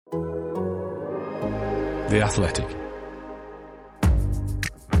The Athletic.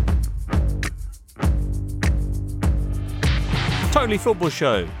 Totally Football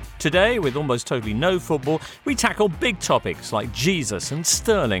Show. Today, with almost totally no football, we tackle big topics like Jesus and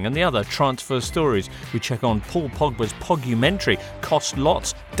Sterling and the other transfer stories. We check on Paul Pogba's Pogumentary, cost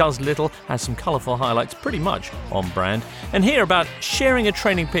lots, does little, has some colourful highlights, pretty much on brand, and hear about sharing a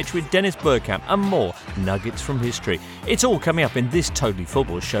training pitch with Dennis Bergkamp and more nuggets from history. It's all coming up in this Totally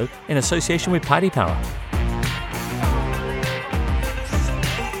Football Show in association with Paddy Power.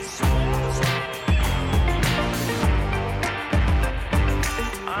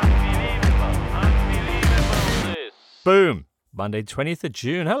 Boom! Monday 20th of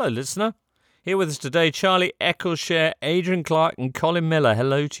June. Hello, listener. Here with us today, Charlie Eccleshare, Adrian Clark and Colin Miller.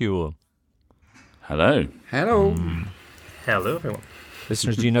 Hello to you all. Hello. Hello. Hello, everyone.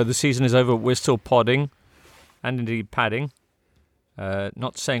 Listeners, do you know the season is over? We're still podding and indeed padding.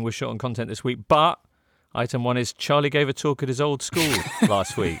 Not saying we're short on content this week, but item one is Charlie gave a talk at his old school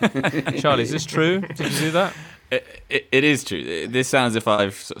last week. Charlie, is this true? Did you do that? It is true. This sounds as if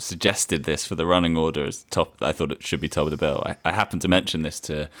I've sort of suggested this for the running order as top. I thought it should be top of the bill. I happened to mention this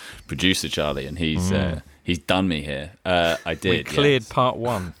to producer Charlie, and he's done me here. I did. We cleared yes. part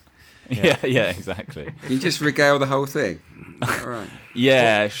one. Yeah, exactly. You just regale the whole thing. All right.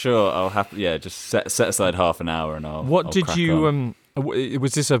 Yeah, sure. I'll just set aside half an hour, and I'll. What I'll did crack you? on.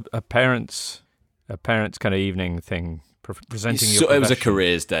 Was this a parents' kind of evening thing? Presenting your It was a profession?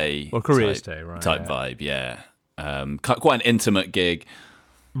 careers day. Well, careers day, right? Type vibe, yeah. Quite an intimate gig.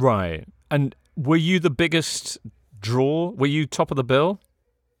 Right. And were you the biggest draw? Were you top of the bill?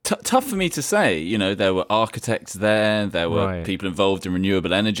 Tough for me to say. You know, there were architects there were people involved in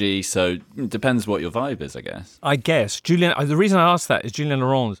renewable energy, so it depends what your vibe is, I guess. I guess. Julien, the reason I asked that is Julien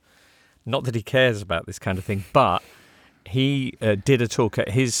Laurent, not that he cares about this kind of thing, but he did a talk at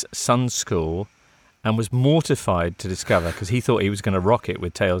his son's school and was mortified to discover, because he thought he was going to rock it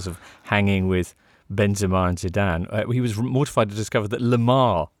with tales of hanging with Benzema and Zidane. He was mortified to discover that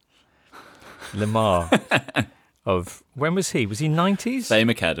Lemar of, when was he? Was he 90s? Fame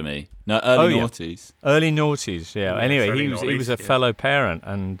Academy. No, early noughties. Early noughties, yeah. Anyway, early he was a noughties, fellow parent,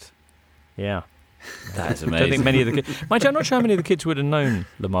 and yeah. That is I don't amazing. think many of the kids... Mind you, I'm not sure how many of the kids would have known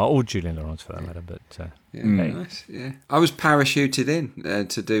Lemar, or Julien Laurent for that matter, but... Nice. Yeah, I was parachuted in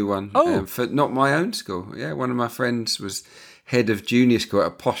to do one for not my own school. Yeah, one of my friends was head of junior school at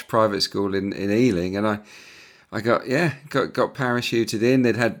a posh private school in Ealing, and I got parachuted in.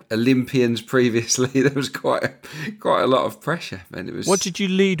 They'd had Olympians previously. There was quite a lot of pressure, and it was. What did you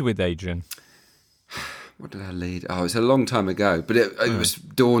lead with, Adrian? What did I lead? Oh, it was a long time ago, but it was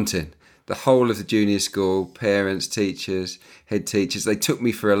daunting. The whole of the junior school, parents, teachers, head teachers, they took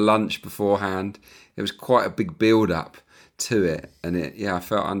me for a lunch beforehand. It was quite a big build-up to it, and I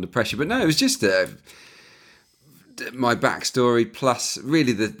felt under pressure. But no, it was just my backstory, plus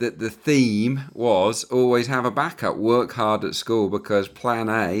really the theme was always have a backup, work hard at school, because plan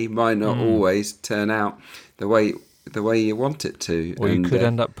A might not always turn out the way you want it to. Or you could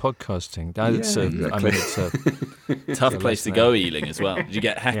end up podcasting. Exactly. I mean, it's a Tough place to go, Ealing, as well. Did you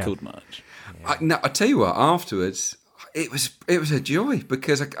get heckled much? I tell you what, afterwards, it was a joy,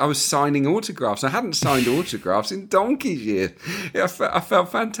 because I was signing autographs. I hadn't signed autographs in donkey's years. I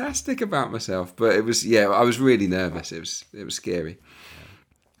felt fantastic about myself, but it was I was really nervous. It was scary.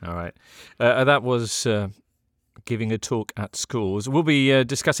 All right. That was giving a talk at schools. We'll be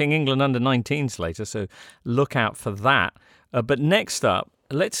discussing England under-19s later, so look out for that. But next up,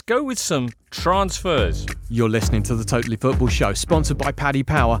 let's go with some transfers. You're listening to the Totally Football Show, sponsored by Paddy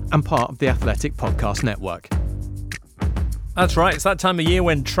Power and part of the Athletic Podcast Network. That's right. It's that time of year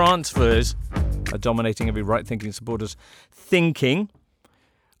when transfers are dominating every right-thinking supporter's thinking,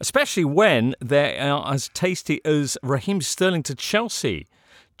 especially when they are as tasty as Raheem Sterling to Chelsea.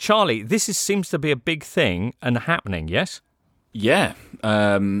 Charlie, this seems to be a big thing and happening, yes? Yeah.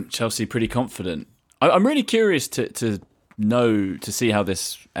 Chelsea pretty confident. I'm really curious to see how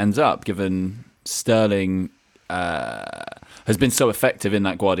this ends up, given Sterling has been so effective in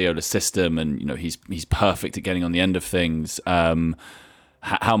that Guardiola system, and he's perfect at getting on the end of things.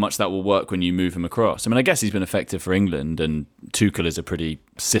 How much that will work when you move him across. I mean, I guess he's been effective for England, and Tuchel is a pretty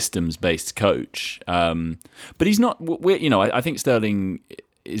systems-based coach. But he's not. I think Sterling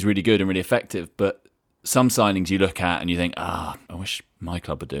is really good and really effective, but some signings you look at and you think, I wish my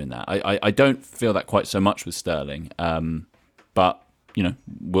club were doing that. I don't feel that quite so much with Sterling, but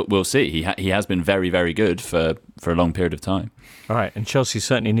we'll see. He has been very, very good for a long period of time. All right, and Chelsea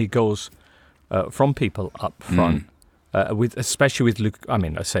certainly need goals from people up front, especially with Luke. I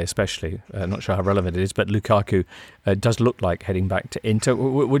mean, I say especially. Not sure how relevant it is, but Lukaku does look like heading back to Inter.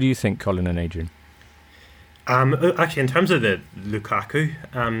 What do you think, Colin and Adrian? Actually, in terms of the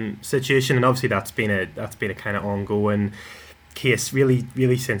Lukaku situation, and obviously that's been a kind of ongoing case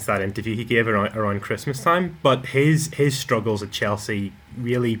really since that interview he gave around Christmas time. But his struggles at Chelsea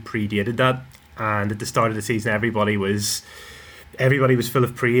really predated that, and at the start of the season, everybody was full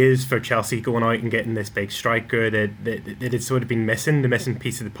of praise for Chelsea going out and getting this big striker that had sort of been missing, the missing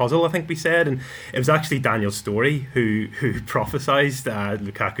piece of the puzzle, I think we said. And it was actually Daniel Storey who prophesied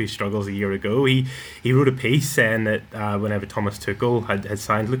Lukaku's struggles a year ago. He wrote a piece saying that whenever Thomas Tuchel had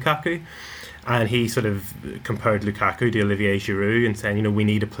signed Lukaku, and he sort of compared Lukaku to Olivier Giroud and saying, we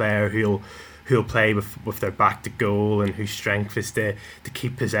need a player who'll play with their back to goal and whose strength is to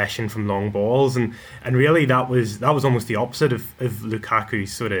keep possession from long balls, and really that was almost the opposite of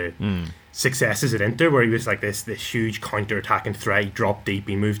Lukaku's sort of successes at Inter, where he was like this huge counter-attacking threat. He dropped deep,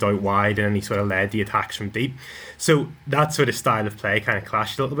 he moved out wide, and then he sort of led the attacks from deep. So that sort of style of play kind of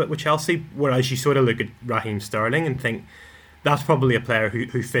clashed a little bit with Chelsea, whereas you sort of look at Raheem Sterling and think that's probably a player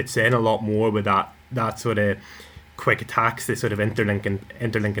who fits in a lot more with that sort of quick attacks, this sort of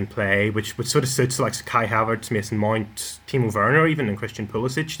interlinking play, which sort of suits like Kai Havertz, Mason Mount, Timo Werner, even, and Christian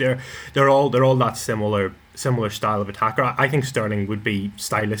Pulisic. They're all that similar style of attacker. I think Sterling would be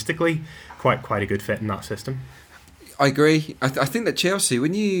stylistically quite a good fit in that system. I agree. I think that Chelsea,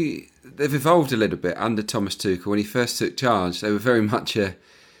 they've evolved a little bit under Thomas Tuchel. When he first took charge, they were very much a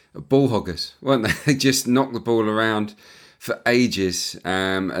ball hoggers, weren't they? They just knocked the ball around for ages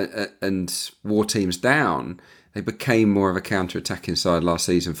and wore teams down. They became more of a counter-attacking side last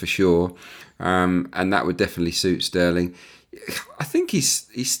season for sure, and that would definitely suit Sterling. I think he's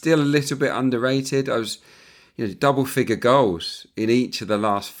still a little bit underrated. Double-figure goals in each of the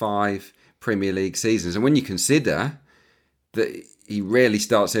last 5 Premier League seasons, and when you consider that he rarely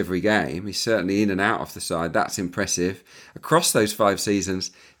starts every game, he's certainly in and out of the side. That's impressive. Across those 5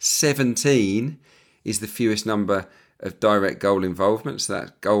 seasons, 17 is the fewest number of direct goal involvement, so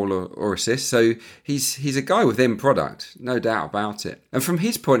that goal or assist. So he's a guy with end product, no doubt about it. And from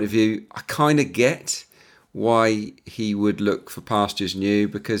his point of view, I kind of get why he would look for pastures new,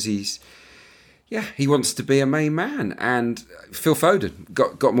 because he wants to be a main man. And Phil Foden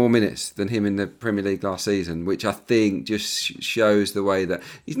got more minutes than him in the Premier League last season, which I think just shows the way that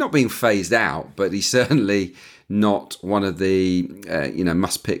he's not being phased out, but he's certainly not one of the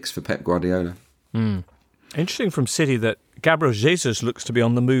must picks for Pep Guardiola. Interesting from City that Gabriel Jesus looks to be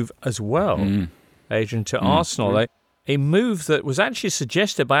on the move as well, agent to Arsenal. A move that was actually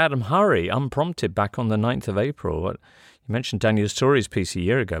suggested by Adam Hurrey, unprompted, back on the 9th of April. You mentioned Daniel Storey's piece a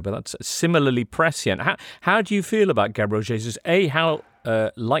year ago, but that's similarly prescient. How do you feel about Gabriel Jesus? A, how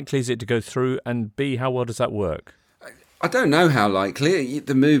likely is it to go through? And B, how well does that work? I don't know how likely.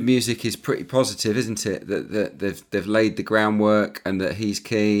 The mood music is pretty positive, isn't it? That they've laid the groundwork and that he's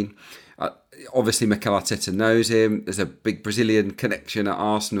keen. Obviously, Mikel Arteta knows him. There's a big Brazilian connection at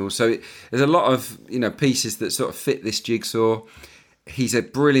Arsenal. So there's a lot of pieces that sort of fit this jigsaw. He's a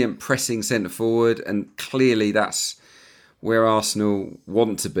brilliant pressing centre-forward, and clearly that's where Arsenal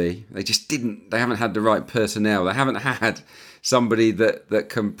want to be. They haven't had the right personnel. They haven't had somebody that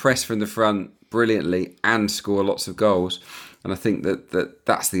can press from the front brilliantly and score lots of goals. And I think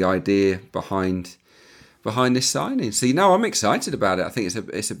that's the idea behind this signing. So I'm excited about it. I think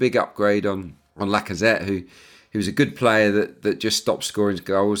it's a big upgrade on Lacazette, who was a good player that just stopped scoring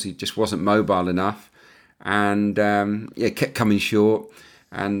goals. He just wasn't mobile enough, and kept coming short.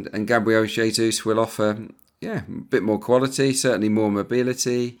 And Gabriel Jesus will offer a bit more quality, certainly more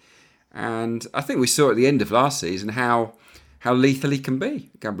mobility. And I think we saw at the end of last season how lethal he can be,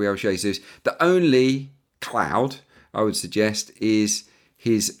 Gabriel Jesus. The only cloud, I would suggest, is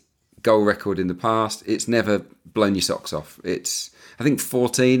his goal record in the past. It's never blown your socks off. I think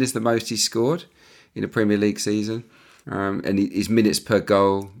 14 is the most he's scored in a Premier League season, and his minutes per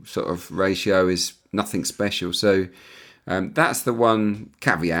goal sort of ratio is nothing special. So that's the one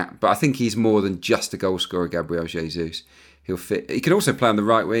caveat. But I think he's more than just a goal scorer, Gabriel Jesus. He'll fit. He can also play on the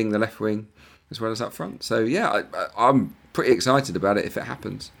right wing, the left wing, as well as up front. So I'm pretty excited about it if it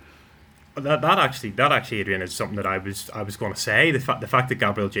happens. That actually, Adrian, is something that I was going to say. The fact that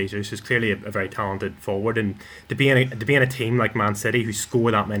Gabriel Jesus is clearly a very talented forward, and to be in a team like Man City, who score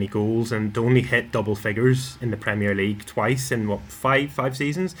that many goals and to only hit double figures in the Premier League twice in five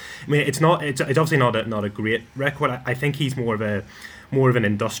seasons. I mean, it's obviously not a great record. I think he's more of an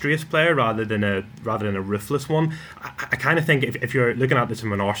industrious player rather than a ruthless one. I kind of think if you're looking at this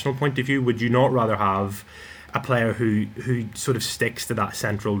from an Arsenal point of view, would you not rather have a player who sort of sticks to that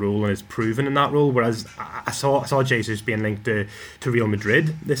central role and is proven in that role? Whereas I saw Jesus being linked to Real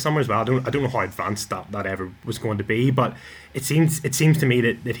Madrid this summer as well. I don't know how advanced that ever was going to be, but it seems to me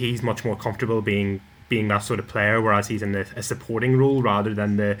that he's much more comfortable being being that sort of player, whereas he's in a supporting role rather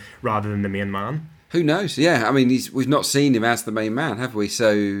than the main man? Who knows? Yeah, I mean, we've not seen him as the main man, have we?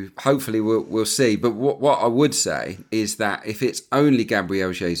 So hopefully we'll see. But what I would say is that if it's only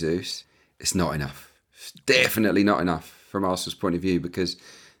Gabriel Jesus, it's not enough. It's definitely not enough from Arsenal's point of view, because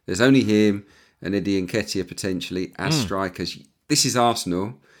there's only him and Eddie Nketiah potentially as strikers. This is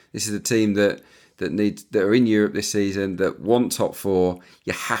Arsenal. This is a team that are in Europe this season, that want top four.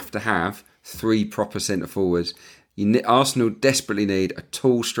 You have to have 3 proper centre forwards. Arsenal desperately need a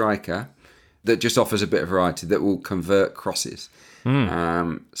tall striker that just offers a bit of variety, that will convert crosses.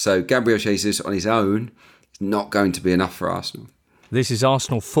 So Gabriel Jesus on his own is not going to be enough for Arsenal. This is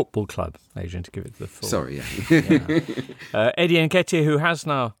Arsenal Football Club, Adrian, to give it the full. Sorry, yeah. Eddie Nketiah, who has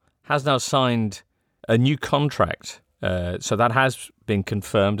now signed a new contract. So that has been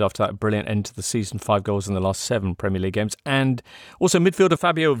confirmed after that brilliant end to the season, 5 goals in the last 7 Premier League games. And also midfielder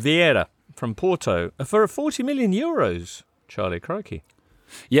Fabio Vieira from Porto for 40 million euros. Charlie, crikey.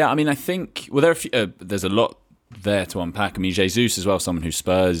 Yeah, I mean, I think there's a lot there to unpack. I mean, Jesus as well, someone who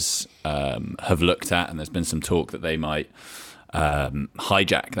Spurs have looked at, and there's been some talk that they might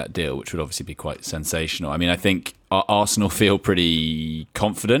hijack that deal, which would obviously be quite sensational. I mean, I think Arsenal feel pretty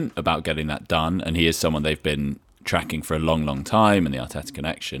confident about getting that done, and he is someone they've been tracking for a long, long time, and the Arteta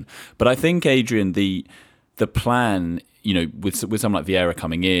connection. But I think, Adrian, the plan, with someone like Vieira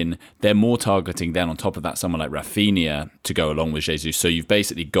coming in, they're more targeting then on top of that someone like Rafinha to go along with Jesus. So you've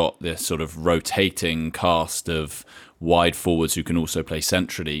basically got this sort of rotating cast of wide forwards who can also play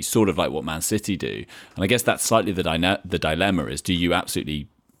centrally, sort of like what Man City do. And I guess that's slightly the dilemma is, do you absolutely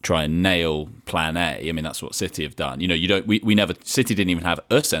try and nail plan A? I mean, that's what City have done. City didn't even have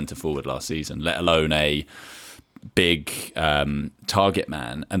a centre forward last season, let alone a big target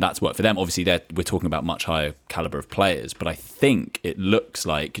man, and that's worked for them. Obviously, we're talking about much higher calibre of players, but I think it looks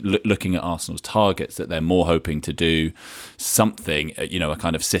like, looking at Arsenal's targets, that they're more hoping to do something, a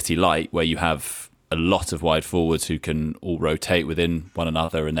kind of City light, where you have a lot of wide forwards who can all rotate within one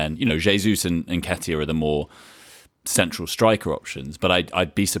another, and then Jesus and Nketiah are the more central striker options. But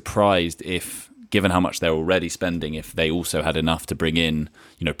I'd be surprised if, given how much they're already spending, if they also had enough to bring in,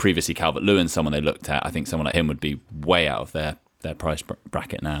 previously Calvert-Lewin, someone they looked at. I think someone like him would be way out of their price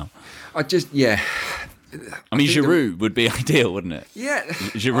bracket now. I mean, Giroud would be ideal, wouldn't it? Yeah.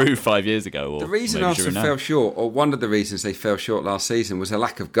 Giroud 5 years ago. Or the reason maybe Arsenal fell short, or one of the reasons they fell short last season, was a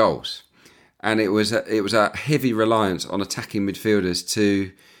lack of goals. And it was a heavy reliance on attacking midfielders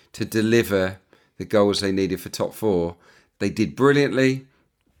to deliver the goals they needed for top 4. They did brilliantly.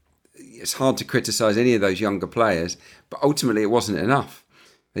 It's hard to criticise any of those younger players, but ultimately it wasn't enough.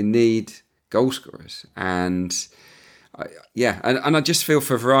 They need goal scorers, and I just feel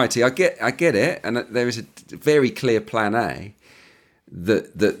for variety. I get it, and there is a very clear plan A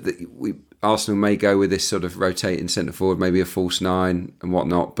that Arsenal may go with this sort of rotating centre forward, maybe a false 9 and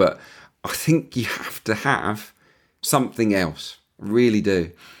whatnot. But I think you have to have something else. I really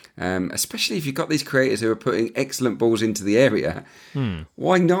do. Especially if you've got these creators who are putting excellent balls into the area.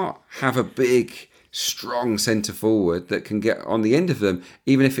 Why not have a big, strong centre forward that can get on the end of them,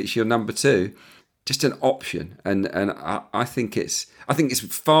 even if it's your number 2? Just an option, and I think it's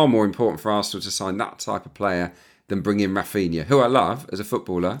far more important for Arsenal to sign that type of player than bring in Rafinha, who I love as a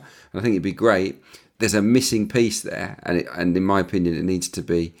footballer, and I think it'd be great. There's a missing piece there, and in my opinion, it needs to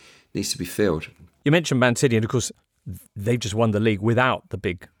be filled. You mentioned Man City, and of course, they've just won the league without the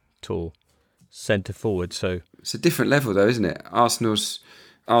big, tall centre forward. So it's a different level, though, isn't it? Arsenal's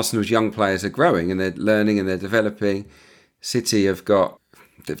young players are growing and they're learning and they're developing. City have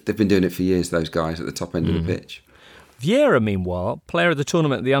they've been doing it for years, those guys at the top end of the pitch. Vieira, meanwhile, player of the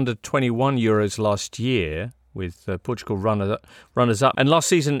tournament at the under-21 Euros last year, with Portugal runners up. And last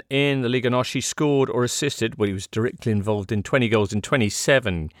season in the Liga NOS, he scored or assisted. Well, he was directly involved in 20 goals in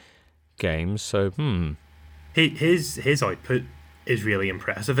 27 games. So, His output is really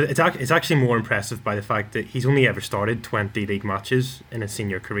impressive. It's actually more impressive by the fact that he's only ever started 20 league matches in his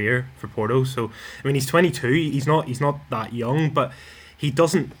senior career for Porto. So, I mean, he's 22. He's not that young, but he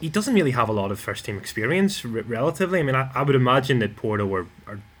doesn't really have a lot of first team experience relatively. I mean, I would imagine that Porto are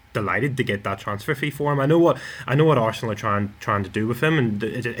delighted to get that transfer fee for him. I know what Arsenal are trying to do with him, and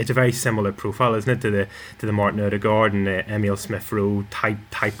it's a very similar profile, isn't it, to the Martin Odegaard and the Emile Smith Rowe type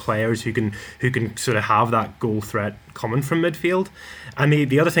players who can sort of have that goal threat coming from midfield. And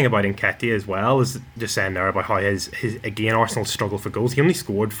the other thing about Nketiah as well is just saying there about how his again, Arsenal struggle for goals. He only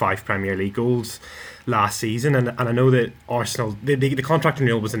scored 5 Premier League goals last season, and I know that Arsenal, the contract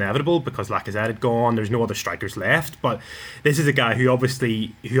renewal was inevitable because Lacazette had gone. There's no other strikers left, but this is a guy who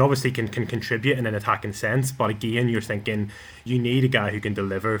obviously can contribute in an attacking sense. But again, you're thinking you need a guy who can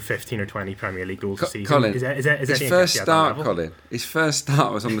deliver 15 or 20 Premier League goals a season. Colin, is his first start, Colin, his first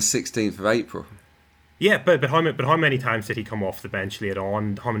start was on the 16th of April. Yeah, but how many times did he come off the bench later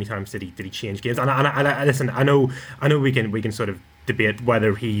on? How many times did he change games? And I listen, I know we can sort of debate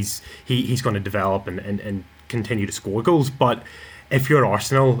whether he's going to develop and continue to score goals. But if you're an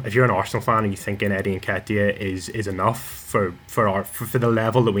Arsenal fan and you think Eddie Nketiah is enough for the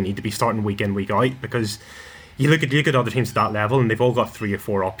level that we need to be starting week in, week out, because you look at other teams at that level and they've all got 3 or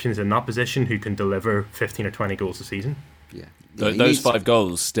 4 options in that position who can deliver 15 or 20 goals a season. Yeah. Those 5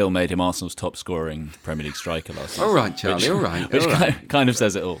 goals still made him Arsenal's top scoring Premier League striker last season. All right, Charlie, all right. Which kind of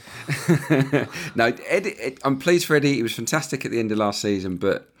says it all. No, Eddie, I'm pleased for Eddie. He was fantastic at the end of last season,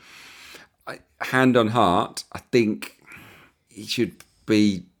 but hand on heart, I think he should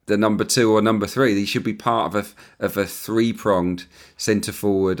be the number 2 or number 3. He should be part of a 3-pronged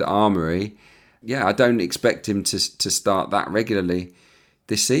centre-forward armoury. Yeah, I don't expect him to start that regularly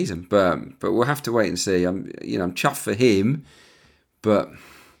this season, but we'll have to wait and see. I'm chuffed for him, but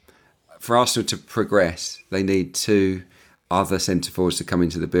for Arsenal to progress, they need 2 other centre forwards to come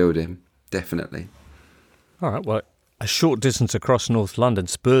into the building. Definitely. All right. Well, a short distance across North London,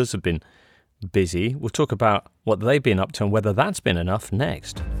 Spurs have been busy. We'll talk about what they've been up to and whether that's been enough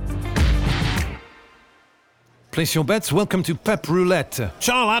next. Place your bets. Welcome to Pep Roulette.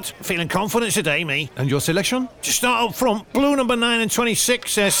 Charlotte, feeling confident today, me. And your selection? Just start up front. Blue number 9 and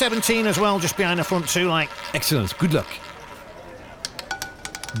 26, 17 as well, just behind the front 2, like. Excellent. Good luck.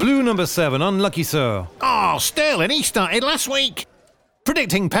 Blue number 7. Unlucky, sir. Oh, Sterling, he started last week.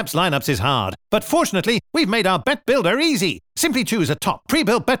 Predicting Pep's lineups is hard, but fortunately, we've made our bet builder easy. Simply choose a top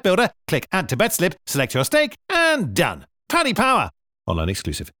pre-built bet builder, click Add to Bet Slip, select your stake, and done. Paddy Power. Online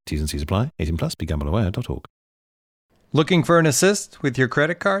exclusive. T's and C's apply. 18+. BeGambleAware.org. Looking for an assist with your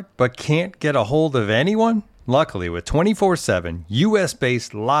credit card, but can't get a hold of anyone? Luckily, with 24/7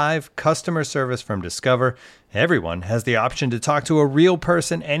 US-based live customer service from Discover, everyone has the option to talk to a real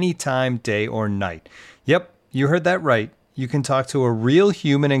person anytime, day or night. Yep, you heard that right. You can talk to a real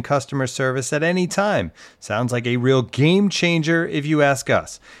human in customer service at any time. Sounds like a real game changer if you ask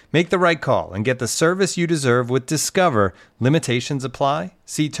us. Make the right call and get the service you deserve with Discover. Limitations apply.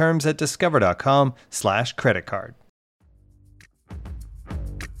 See terms at discover.com/creditcard.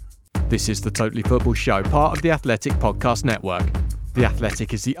 This is the Totally Football Show, part of the Athletic Podcast Network. The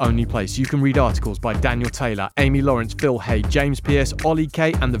Athletic is the only place you can read articles by Daniel Taylor, Amy Lawrence, Phil Hay, James Pearce, Ollie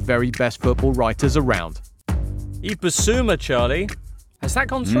Kay, and the very best football writers around. Yves Bissouma, Charlie, has that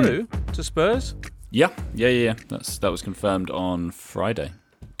gone through to Spurs? Yeah. That was confirmed on Friday.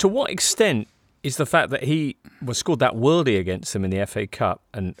 To what extent is the fact that he was scored that worldie against them in the FA Cup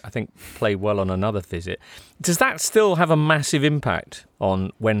and I think played well on another visit, does that still have a massive impact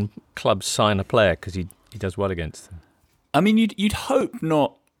on when clubs sign a player because he does well against them? I mean, you'd hope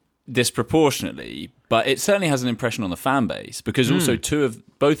not disproportionately, but it certainly has an impression on the fan base because also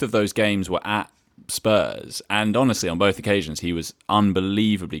both of those games were at Spurs, and honestly, on both occasions, he was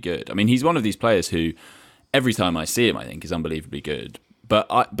unbelievably good. I mean, he's one of these players who, every time I see him, I think is unbelievably good.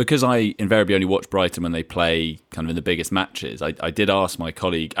 But because I invariably only watch Brighton when they play kind of in the biggest matches, I did ask my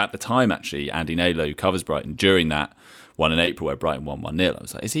colleague at the time, actually, Andy Naylor, who covers Brighton, during that one in April where Brighton won 1-0. I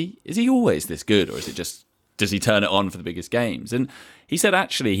was like, is he always this good, or is it just, does he turn it on for the biggest games? And he said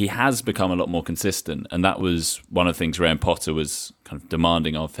actually he has become a lot more consistent, and that was one of the things Graham Potter was kind of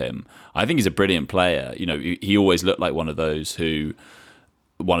demanding of him. I think he's a brilliant player. You know, he always looked like one of the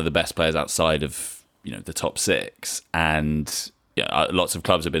best players outside of, you know, the top 6, and lots of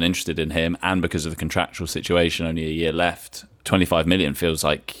clubs have been interested in him, and because of the contractual situation, only a year left, 25 million feels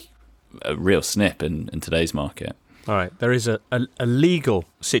like a real snip in today's market. All right, there is a legal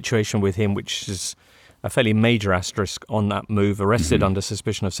situation with him, which is a fairly major asterisk on that move. Arrested under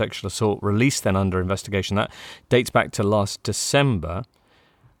suspicion of sexual assault, released then under investigation. That dates back to last December.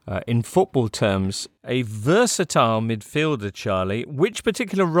 In football terms, a versatile midfielder, Charlie. Which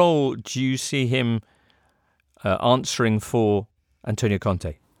particular role do you see him answering for Antonio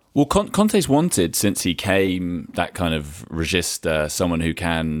Conte? Well, Conte's wanted since he came that kind of regista, someone who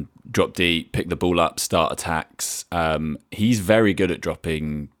can drop deep, pick the ball up, start attacks. He's very good at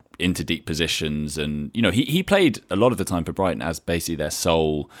dropping into deep positions, and you know he played a lot of the time for Brighton as basically their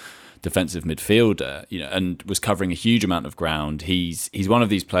sole defensive midfielder, and was covering a huge amount of ground. He's one of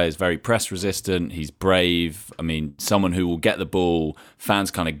these players, very press resistant. He's brave. I mean, someone who will get the ball,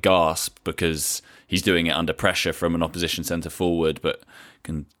 fans kind of gasp because he's doing it under pressure from an opposition centre forward, but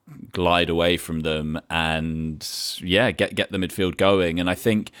can glide away from them and get the midfield going. And I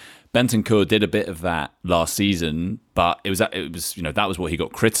think Bentancur did a bit of that last season, but it was that was what he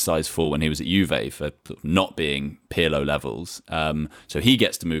got criticised for when he was at Juve, for not being Pirlo levels. So he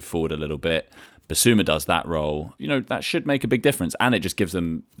gets to move forward a little bit. Bissouma does that role. That should make a big difference, and it just gives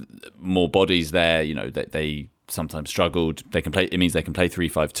them more bodies there. That they sometimes struggled. They can play. It means they can play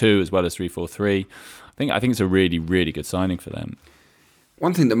 3-5-2 as well as 3-4-3. I think it's a really, really good signing for them.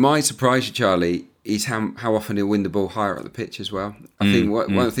 One thing that might surprise you, Charlie, is how often he'll win the ball higher up the pitch as well. I think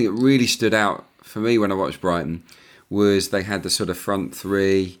one thing that really stood out for me when I watched Brighton was they had the sort of front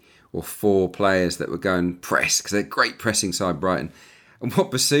 3 or 4 players that would go and press, because they're a great pressing side, Brighton. And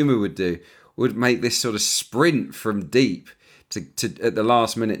what Bissouma would do would make this sort of sprint from deep to at the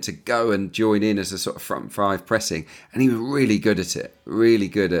last minute to go and join in as a sort of front 5 pressing. And he was really good at it, really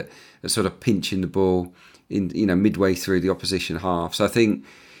good at sort of pinching the ball in midway through the opposition half. So I think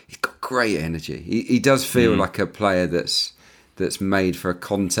he's got great energy. He does feel like a player that's made for a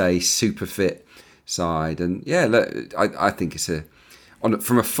Conte super fit side. And yeah, look, I think it's from a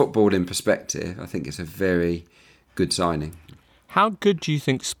footballing perspective, I think it's a very good signing. How good do you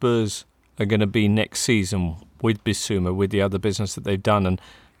think Spurs are going to be next season with Bissouma, with the other business that they've done and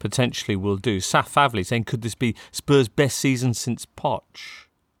potentially will do? Saf Favli saying, could this be Spurs' best season since Poch?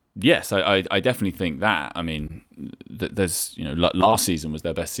 Yes, I definitely think that. I mean, there's last season was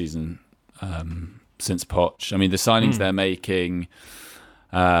their best season since Poch. I mean, the signings they're making,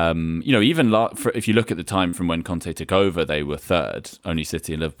 even if you look at the time from when Conte took over, they were third. Only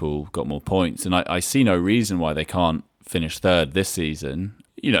City and Liverpool got more points, and I see no reason why they can't finish third this season.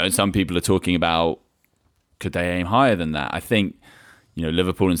 And some people are talking about, could they aim higher than that? I think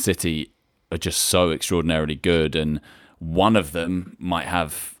Liverpool and City are just so extraordinarily good, and one of them might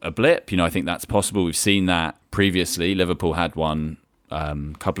have a blip. I think that's possible. We've seen that previously. Liverpool had one a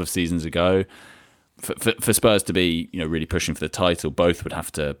couple of seasons ago. For Spurs to be really pushing for the title, both would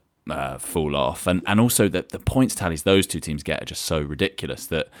have to fall off. And also that the points tallies those two teams get are just so ridiculous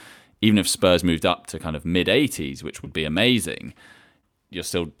that even if Spurs moved up to kind of mid-80s, which would be amazing, you're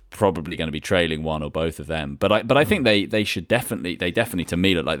still probably going to be trailing one or both of them. But I think they definitely to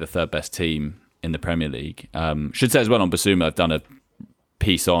me look like the third best team in the Premier League. Should say as well on Bissouma, I've done a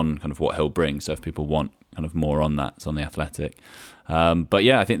piece on kind of what he'll bring. So if people want kind of more on that, it's on The Athletic. But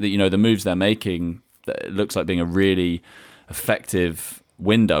yeah, I think that the moves they're making, it looks like being a really effective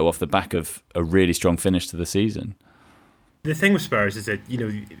window off the back of a really strong finish to the season. The thing with Spurs is that,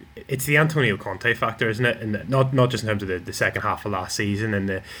 it's the Antonio Conte factor, isn't it? And not just in terms of the second half of last season and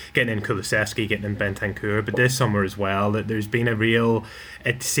the getting in Kulusevski, getting in Bentancur, but this summer as well, that there's been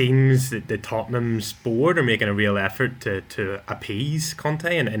it seems that the Tottenham's board are making a real effort to appease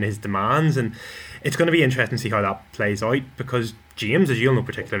Conte and his demands. And it's going to be interesting to see how that plays out, because James, as you'll know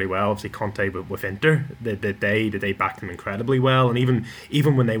particularly well, obviously Conte with Inter, they backed him incredibly well. And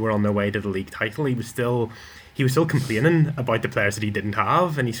even when they were on their way to the league title, he was still complaining about the players that he didn't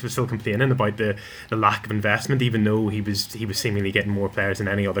have, and he was still complaining about the lack of investment, even though he was seemingly getting more players than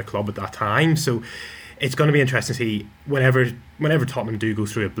any other club at that time. So it's going to be interesting to see whenever Tottenham do go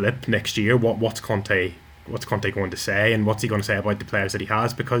through a blip next year, what's Conte going to say, and what's he going to say about the players that he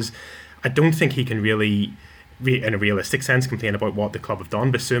has, because I don't think he can really, in a realistic sense, complain about what the club have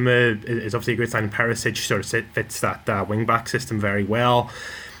done. Bissouma is obviously a great signing. Perisic sort of fits that wing-back system very well.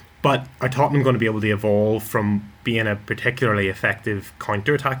 But are Tottenham going to be able to evolve from being a particularly effective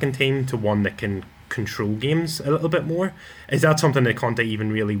counter-attacking team to one that can control games a little bit more? Is that something that Conte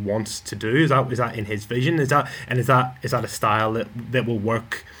even really wants to do? Is that in his vision? Is that a style that will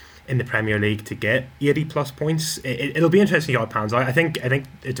work in the Premier League to get 80 plus points? It'll be interesting how it pans out. I think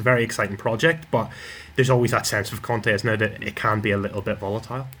it's a very exciting project, but there's always that sense with Conte, isn't there, that it can be a little bit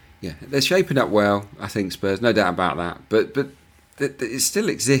volatile. Yeah, they're shaping up well, I think, Spurs, no doubt about that. But it still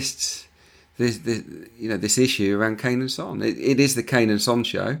exists. This issue around Kane and Son. It is the Kane and Son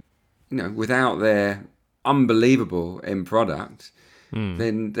show. Without their unbelievable end product,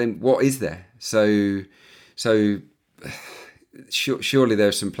 then what is there? So surely there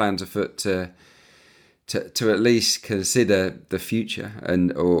are some plans afoot to at least consider the future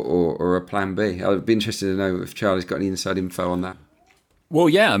or a plan B. I'd be interested to know if Charlie's got any inside info on that. Well,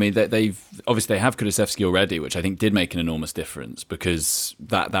 yeah, I mean, they have Kulusevski already, which I think did make an enormous difference, because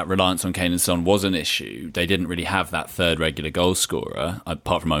that reliance on Kane and Son was an issue. They didn't really have that third regular goal scorer,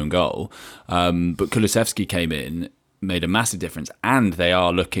 apart from own goal. But Kulusevski came in, made a massive difference, and they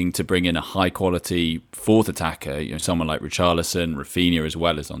are looking to bring in a high quality fourth attacker, someone like Richarlison, Rafinha as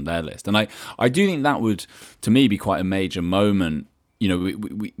well as on their list. And I do think that would, to me, be quite a major moment.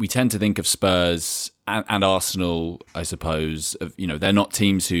 We tend to think of Spurs and Arsenal, I suppose, they're not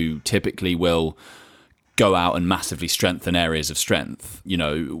teams who typically will go out and massively strengthen areas of strength,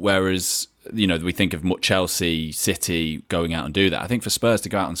 whereas we think of Chelsea, City going out and do that. I think for Spurs to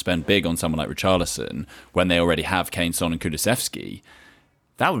go out and spend big on someone like Richarlison when they already have Kane, Son and Kulusevski,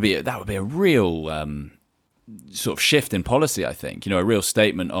 that would be a real sort of shift in policy, I think. A real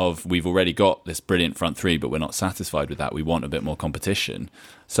statement of, we've already got this brilliant front three, but we're not satisfied with that. We want a bit more competition.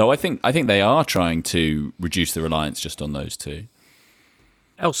 So I think they are trying to reduce the reliance just on those two.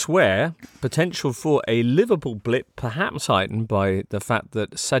 Elsewhere, potential for a Liverpool blip, perhaps heightened by the fact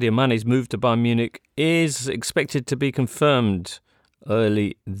that Sadio Mane's move to Bayern Munich is expected to be confirmed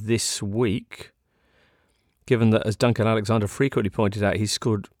early this week, given that, as Duncan Alexander frequently pointed out, he's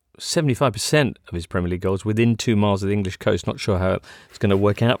scored 75% of his Premier League goals within 2 miles of the English coast. Not sure how it's going to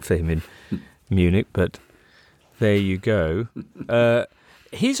work out for him in Munich, but there you go.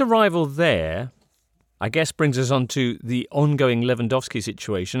 His arrival there, I guess, brings us on to the ongoing Lewandowski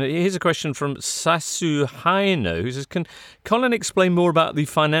situation. Here's a question from Sasu Haino, who says, can Colin explain more about the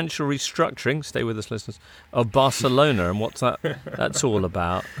financial restructuring, stay with us listeners, of Barcelona and what's that's all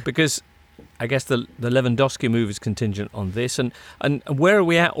about? Because I guess the Lewandowski move is contingent on this. And where are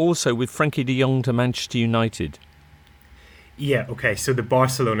we at also with Frankie de Jong to Manchester United? Yeah, okay, so the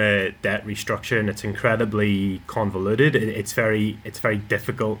Barcelona debt restructuring, it's incredibly convoluted. It's very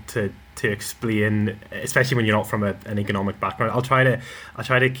difficult to explain, especially when you're not from an economic background. I'll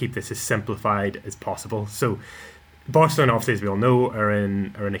try to keep this as simplified as possible. So Barcelona, obviously, as we all know, are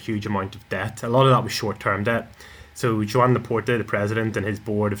in a huge amount of debt. A lot of that was short-term debt. So Joan Laporta, the president, and his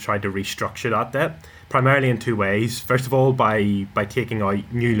board have tried to restructure that debt, primarily in 2 ways. First of all, by taking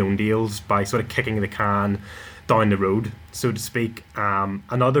out new loan deals, by sort of kicking the can down the road, so to speak.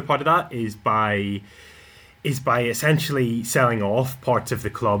 Another part of that is by essentially selling off parts of the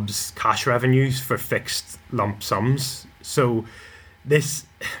club's cash revenues for fixed lump sums. So this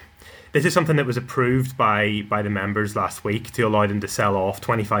is something that was approved by the members last week to allow them to sell off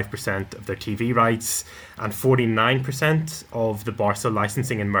 25% of their TV rights and 49% of the Barca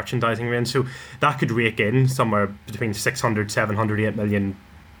licensing and merchandising range. So that could rake in somewhere between 600, 700,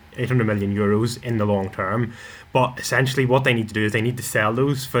 800 million euros in the long term. But essentially what they need to do is they need to sell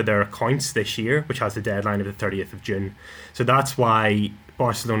those for their accounts this year, which has the deadline of the 30th of June. So that's why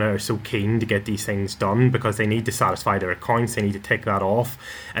Barcelona are so keen to get these things done, because they need to satisfy their accounts, they need to take that off.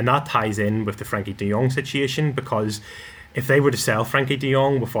 And that ties in with the Frankie de Jong situation, because if they were to sell Frankie de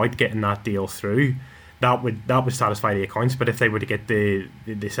Jong without getting that deal through, that would satisfy the accounts. But if they were to get the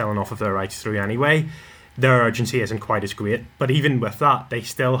selling off of their rights through anyway, their urgency isn't quite as great. But even with that, they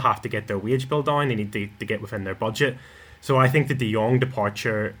still have to get their wage bill down. They need to get within their budget. So I think the de Jong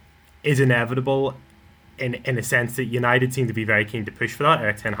departure is inevitable in a sense that United seem to be very keen to push for that.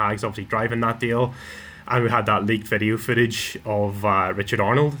 Erik ten Hag's obviously driving that deal. And we had that leaked video footage of Richard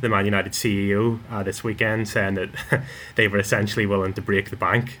Arnold, the Man United CEO, this weekend, saying that they were essentially willing to break the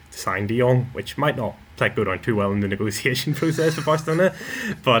bank to sign de Jong, which might not go down too well in the negotiation process for Barcelona.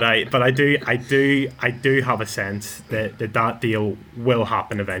 But I do have a sense that deal will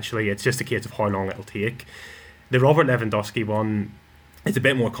happen eventually. It's just a case of how long it'll take. The Robert Lewandowski one is a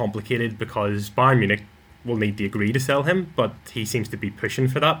bit more complicated because Bayern Munich will need to agree to sell him, but he seems to be pushing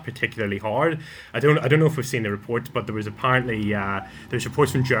for that particularly hard. I don't know if we've seen the reports, but there was apparently there's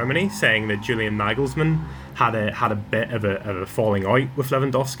reports from Germany saying that Julian Nagelsmann had a bit of a falling out with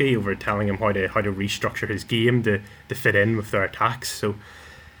Lewandowski over telling him how to restructure his game to fit in with their attacks. So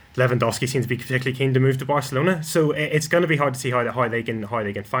Lewandowski seems to be particularly keen to move to Barcelona. So it's going to be hard to see how they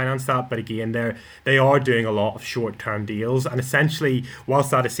can finance that. But again, they are doing a lot of short-term deals, and essentially, whilst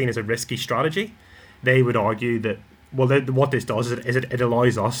that is seen as a risky strategy, they would argue that, what this does is it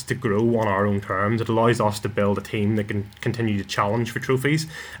allows us to grow on our own terms. It allows us to build a team that can continue to challenge for trophies,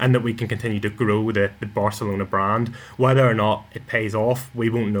 and that we can continue to grow the Barcelona brand. Whether or not it pays off,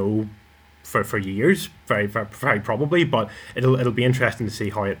 we won't know for years, very, very, very probably. But it'll be interesting to see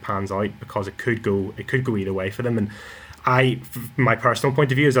how it pans out, because it could go either way for them. And my personal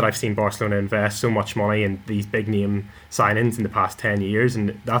point of view is that I've seen Barcelona invest so much money in these big name signings in the past 10 years,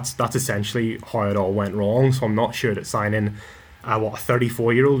 and that's essentially how it all went wrong. So I'm not sure that signing a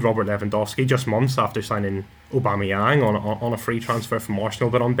 34-year-old Robert Lewandowski just months after signing Aubameyang on a free transfer from Arsenal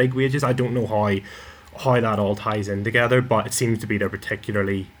but on big wages, I don't know how that all ties in together, but it seems to be they're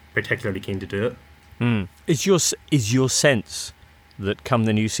particularly keen to do it. Is your sense that come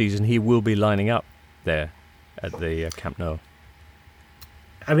the new season he will be lining up there at the Camp Nou.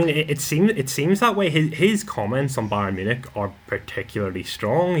 I mean, it seems that way. His comments on Bayern Munich are particularly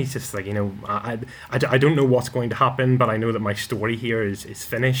strong. He's just like, I don't know what's going to happen, but I know that my story here is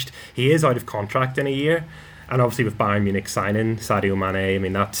finished. He is out of contract in a year, and obviously with Bayern Munich signing Sadio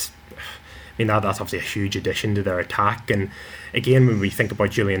Mane, that's obviously a huge addition to their attack. And again, when we think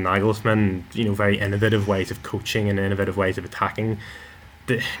about Julian Nagelsmann, very innovative ways of coaching and innovative ways of attacking.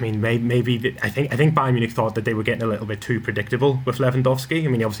 I think Bayern Munich thought that they were getting a little bit too predictable with Lewandowski.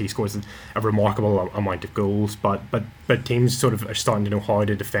 Obviously he scores a remarkable amount of goals, but teams sort of are starting to know how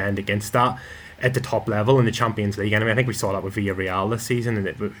to defend against that at the top level in the Champions League. And I think we saw that with Villarreal this season, and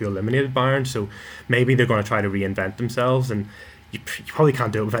who eliminated Bayern. So maybe they're going to try to reinvent themselves, and you probably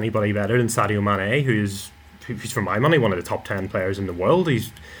can't do it with anybody better than Sadio Mane, who's for my money one of the top 10 players in the world.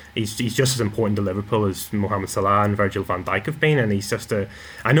 He's just as important to Liverpool as Mohamed Salah and Virgil van Dijk have been, and he's just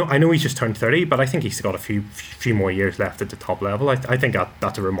I know he's just turned 30, but I think he's got a few more years left at the top level. I think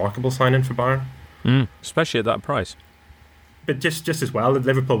that's a remarkable signing for Bayern, especially at that price. But just as well,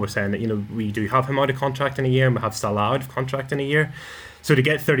 Liverpool were saying that we do have him out of contract in a year, and we have Salah out of contract in a year. So to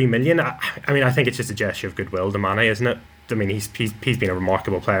get 30 million, I think it's just a gesture of goodwill to Mane, isn't it? He's been a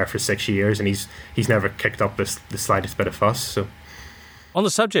remarkable player for 6 years, and he's never kicked up the slightest bit of fuss. So, on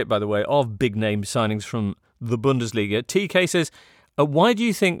the subject, by the way, of big name signings from the Bundesliga, TK says, why do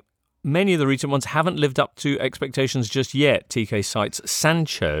you think many of the recent ones haven't lived up to expectations just yet? TK cites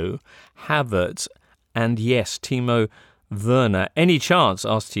Sancho, Havertz, and yes, Timo Werner. Any chance,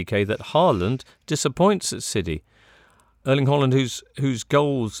 asks TK, that Haaland disappoints at City? Erling Haaland, whose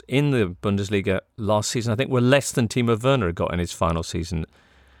goals in the Bundesliga last season, I think, were less than Timo Werner had got in his final season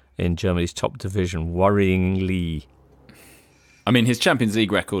in Germany's top division, worryingly. His Champions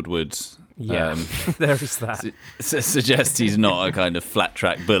League record would there is that. Suggest he's not a kind of flat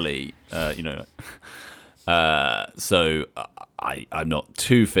track bully, So I'm not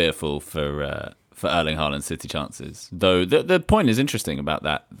too fearful for Erling Haaland's City chances. Though the point is interesting about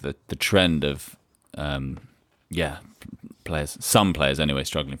that, the trend of some players anyway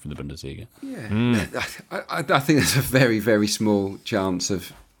struggling from the Bundesliga. I think there's a very, very small chance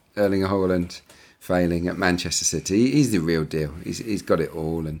of Erling Haaland failing at Manchester City. He's the real deal. He's got it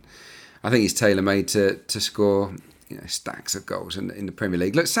all, and I think he's tailor-made to score stacks of goals in the Premier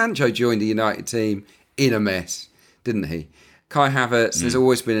League. Look, Sancho joined the United team in a mess, didn't he? Kai Havertz, there's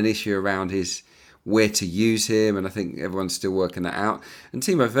always been an issue around where to use him, and I think everyone's still working that out. And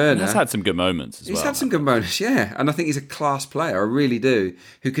Timo Werner has had some good moments as well. He's had some good moments, yeah. And I think he's a class player, I really do,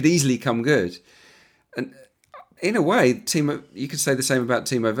 who could easily come good. And in a way, you could say the same about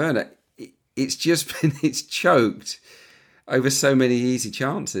Timo Werner. It's choked over so many easy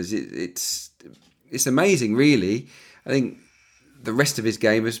chances. It's amazing, really. I think the rest of his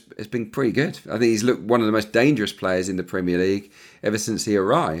game has been pretty good. I think he's looked one of the most dangerous players in the Premier League ever since he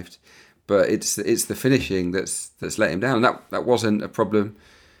arrived. But it's the finishing that's let him down. And that wasn't a problem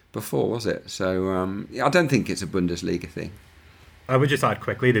before, was it? So I don't think it's a Bundesliga thing. I would just add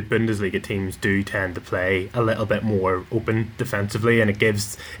quickly that Bundesliga teams do tend to play a little bit more open defensively, and it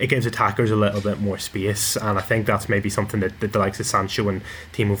gives attackers a little bit more space. And I think that's maybe something that the likes of Sancho and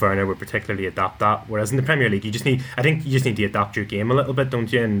Timo Werner would particularly adapt at. Whereas in the Premier League, you just need to adapt your game a little bit,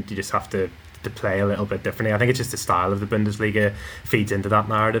 don't you? And you just have to play a little bit differently. I think it's just the style of the Bundesliga feeds into that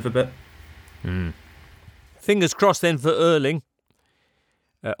narrative a bit. Fingers crossed then for Erling.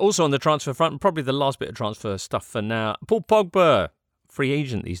 Also on the transfer front, and probably the last bit of transfer stuff for now, Paul Pogba, free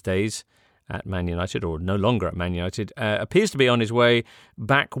agent these days at Man United, or no longer at Man United, appears to be on his way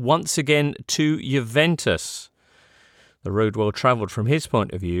back once again to Juventus. The road well travelled from his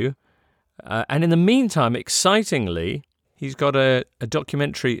point of view. And in the meantime, excitingly, he's got a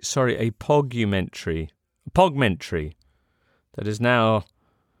pogmentary that is now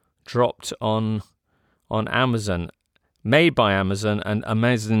dropped on Amazon, made by Amazon, and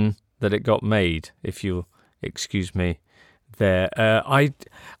amazing that it got made, if you'll excuse me there.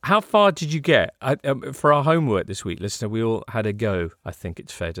 How far did you get? For our homework this week, listener, we all had a go, I think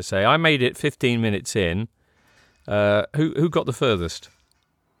it's fair to say. I made it 15 minutes in. Who got the furthest?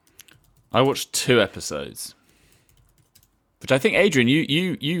 I watched 2 episodes, which I think, Adrian,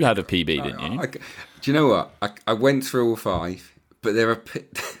 you had a PB, didn't you? Do you know what? I went through all 5, but there are...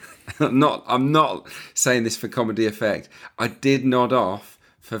 I'm not saying this for comedy effect. I did nod off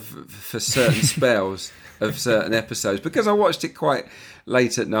for certain spells of certain episodes because I watched it quite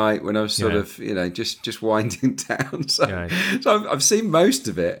late at night when I was sort of just winding down. So I've seen most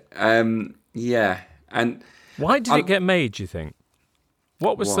of it. And why did it get made? Do you think?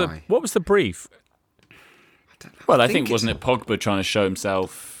 What was the brief? I think wasn't it Pogba trying to show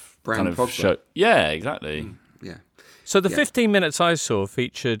himself? Brown Pogba. Yeah, exactly. So the 15 minutes I saw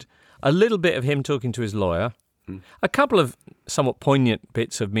featured a little bit of him talking to his lawyer, a couple of somewhat poignant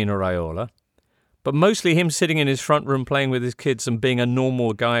bits of Mino Raiola, but mostly him sitting in his front room playing with his kids and being a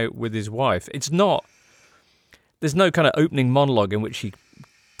normal guy with his wife. There's no kind of opening monologue in which he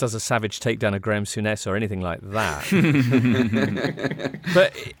does a savage takedown of Graham Souness or anything like that.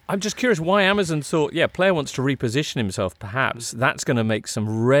 But I'm just curious why Amazon thought, player wants to reposition himself, perhaps that's going to make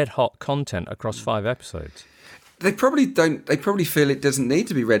some red-hot content across 5 episodes. They probably don't. They probably feel it doesn't need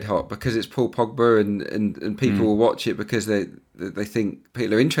to be red hot because it's Paul Pogba, and people will watch it because they think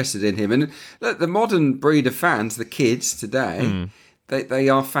people are interested in him. And look, the modern breed of fans, the kids today, they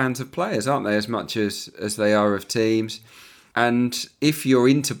are fans of players, aren't they? As much as they are of teams. And if you're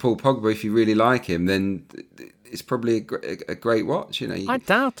into Paul Pogba, if you really like him, then it's probably a great watch. You know, I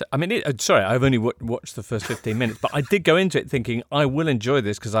doubt it. I mean, sorry, I've only watched the first 15 minutes, but I did go into it thinking I will enjoy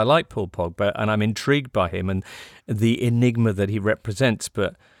this because I like Paul Pogba and I'm intrigued by him and the enigma that he represents.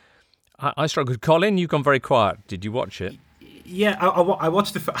 But I struggled. Colin, you've gone very quiet. Did you watch it? Yeah, I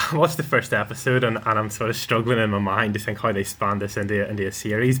watched the first episode and I'm sort of struggling in my mind to think how they span this into a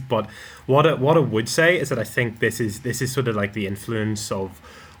series. But what I would say is that I think this is sort of like the influence of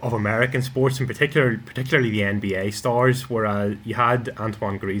American sports, and particularly the NBA stars, where you had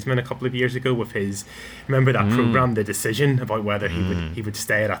Antoine Griezmann a couple of years ago with his, remember that program, The Decision, about whether he would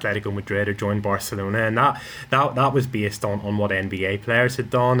stay at Atletico Madrid or join Barcelona, and that was based on what NBA players had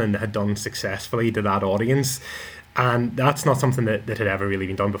done and had done successfully to that audience. And that's not something that had ever really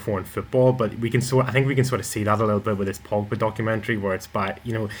been done before in football, but I think we can sort of see that a little bit with this Pogba documentary, where it's by,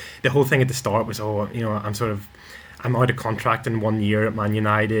 the whole thing at the start was, I'm out of contract in 1 year at Man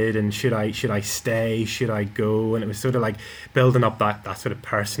United, and should I stay? Should I go? And it was sort of like building up that sort of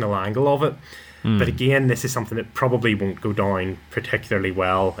personal angle of it. But again, this is something that probably won't go down particularly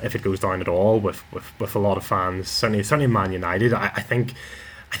well, if it goes down at all, with a lot of fans. Certainly Man United. I think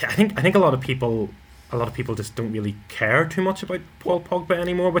a lot of people just don't really care too much about Paul Pogba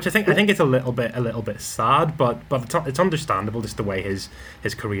anymore, which I think it's a little bit sad, but it's understandable just the way his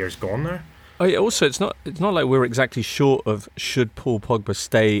career's gone there. Also, it's not like we're exactly sure of should Paul Pogba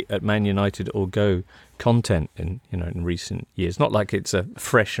stay at Man United or go content in recent years. Not like it's a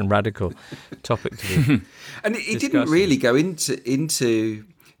fresh and radical topic to be and he didn't really go into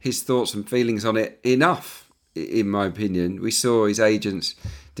his thoughts and feelings on it enough, in my opinion. We saw his agents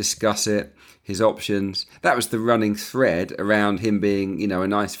discuss it, his options. That was the running thread around him being, a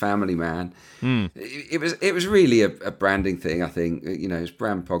nice family man. It was really a branding thing, I think. It's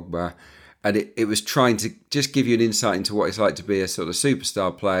brand Pogba. And it was trying to just give you an insight into what it's like to be a sort of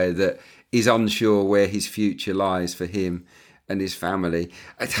superstar player that is unsure where his future lies for him and his family.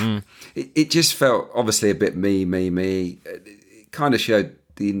 It just felt obviously a bit me. It kind of showed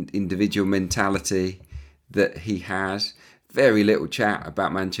the individual mentality that he has. Very little chat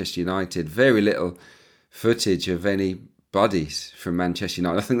about Manchester United. Very little footage of any buddies from Manchester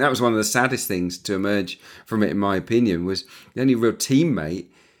United. I think that was one of the saddest things to emerge from it, in my opinion, was the only real teammate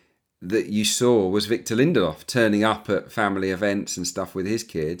that you saw was Victor Lindelof turning up at family events and stuff with his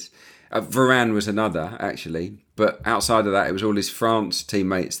kids. Varane was another, actually. But outside of that, it was all his France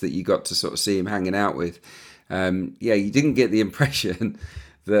teammates that you got to sort of see him hanging out with. You didn't get the impression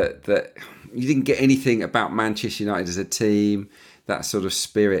that you didn't get anything about Manchester United as a team, that sort of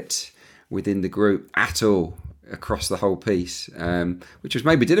spirit within the group at all across the whole piece, which was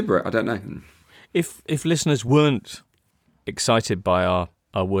maybe deliberate, I don't know. If listeners weren't excited by our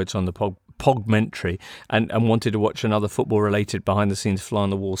words on the Pogmentary and wanted to watch another football-related behind-the-scenes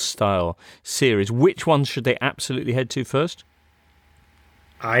fly-on-the-wall style series, which one should they absolutely head to first?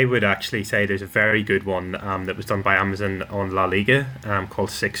 I would actually say there's a very good one that was done by Amazon on La Liga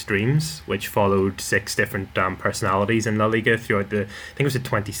called Six Dreams, which followed 6 different personalities in La Liga throughout I think it was the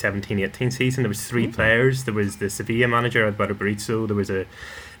 2017-18 season. There was 3 players. There was the Sevilla manager, Alberto Berizzo. There was the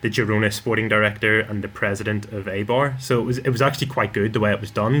Girona sporting director and the president of Eibar. So it was actually quite good the way it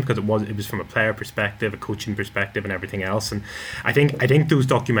was done, because it was from a player perspective, a coaching perspective, and everything else. And I think those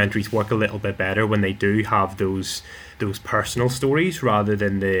documentaries work a little bit better when they do have those personal stories rather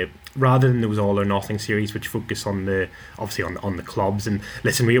than those all or nothing series which focus on the clubs. And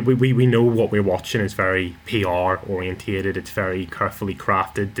listen, we know what we're watching is very PR orientated. It's very carefully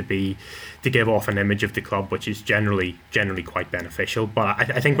crafted to give off an image of the club, which is generally quite beneficial. But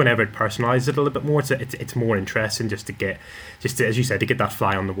I think whenever it personalises it a little bit more, it's more interesting just to as you said, to get that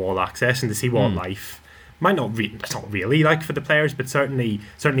fly on the wall access and to see what life might not it's not really like for the players, but certainly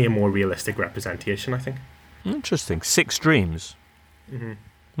a more realistic representation, I think. Interesting. 6 Dreams.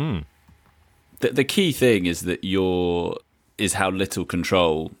 The key thing is that how little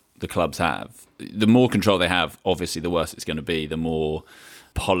control the clubs have. The more control they have, obviously, the worse it's going to be, the more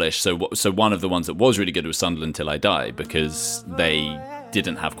polished. So one of the ones that was really good was Sunderland Till I Die, because they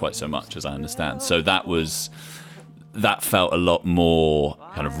didn't have quite so much, as I understand. So that felt a lot more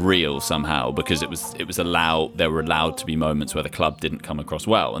kind of real somehow, because it was allowed. There were allowed to be moments where the club didn't come across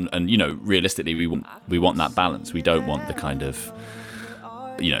well, and you know, realistically, we want that balance. We don't want the kind of,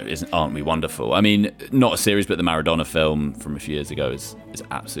 you know, aren't we wonderful? I mean, not a series, but the Maradona film from a few years ago is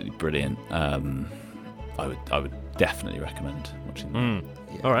absolutely brilliant. I would definitely recommend watching that.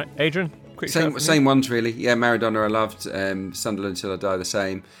 Yeah. All right, Adrian. Same ones really. Yeah, Maradona I loved. Sunderland Till I Die the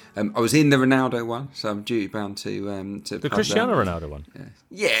same. I was in the Ronaldo one, so I'm duty bound to the Cristiano Ronaldo one.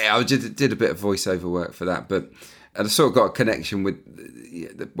 Yeah, I did a bit of voiceover work for that, but I sort of got a connection with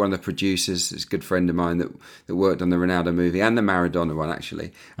one of the producers. It's a good friend of mine that worked on the Ronaldo movie and the Maradona one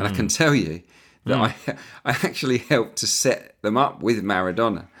actually. And I can tell you that I actually helped to set them up with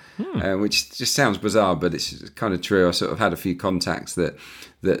Maradona. Which just sounds bizarre, but it's kind of true. I sort of had a few contacts that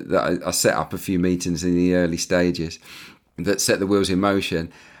I set up a few meetings in the early stages that set the wheels in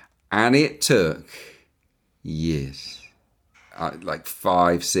motion, and it took years, like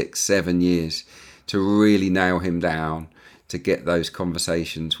 5, 6, 7 years, to really nail him down, to get those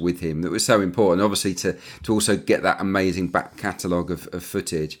conversations with him that was so important. Obviously, to also get that amazing back catalogue of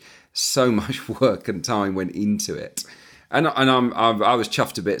footage. So much work and time went into it. And I was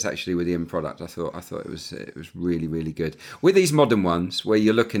chuffed to bits actually with the end product. I thought it was really, really good. With these modern ones, where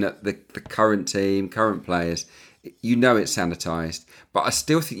you're looking at the current team, current players, you know it's sanitised, but I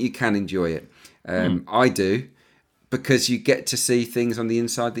still think you can enjoy it. I do, because you get to see things on the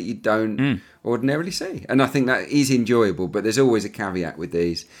inside that you don't ordinarily see, and I think that is enjoyable. But there's always a caveat with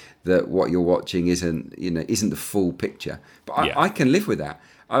these, that what you're watching isn't the full picture. But I can live with that.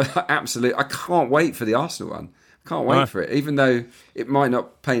 I can't wait for the Arsenal one. Can't wait for it, even though it might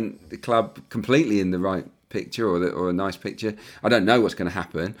not paint the club completely in the right picture or a nice picture. I don't know what's going to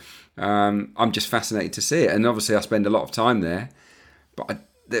happen. I'm just fascinated to see it, and obviously I spend a lot of time there. But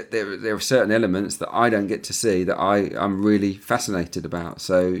there are certain elements that I don't get to see that I'm really fascinated about.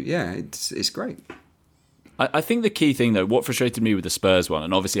 So yeah, it's great. I think the key thing, though, what frustrated me with the Spurs one,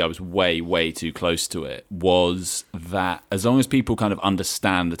 and obviously I was way, way too close to it, was that as long as people kind of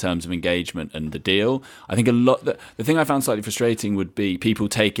understand the terms of engagement and the deal, I think the thing I found slightly frustrating would be people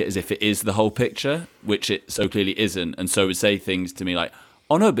take it as if it is the whole picture, which it so clearly isn't, and so would say things to me like,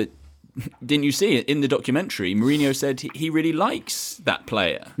 oh no, but didn't you see it in the documentary? Mourinho said he really likes that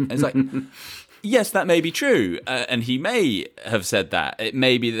player. And it's like... Yes, that may be true, and he may have said that. It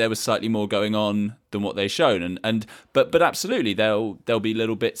may be that there was slightly more going on than what they shown, but absolutely there'll be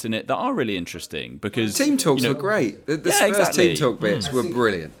little bits in it that are really interesting, because team talks were great. The Spurs team talk bits were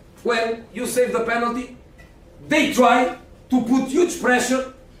brilliant. When you save the penalty, they try to put huge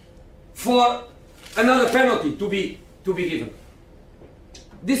pressure for another penalty to be given.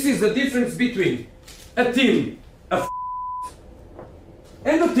 This is the difference between a team of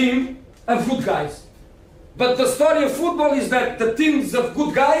and a team of good guys. But the story of football is that the teams of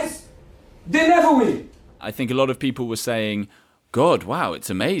good guys, they never win. I think a lot of people were saying, God, wow, it's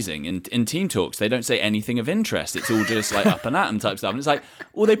amazing. In team talks, they don't say anything of interest. It's all just like up and at 'em type stuff. And it's like,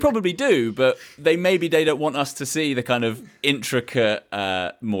 well, they probably do, but they don't want us to see the kind of intricate,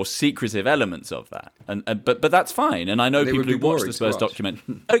 more secretive elements of that. But that's fine. And I know people who watched the Spurs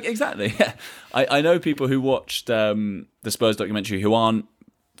documentary. Oh, exactly. Yeah. I know people who watched the Spurs documentary who aren't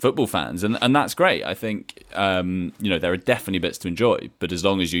football fans, and that's great. I think there are definitely bits to enjoy, but as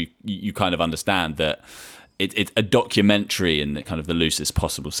long as you kind of understand that it's a documentary in the kind of the loosest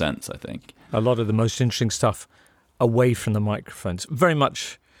possible sense, I think. A lot of the most interesting stuff away from the microphones, very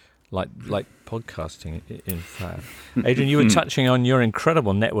much like podcasting, in fact. Adrian, you were touching on your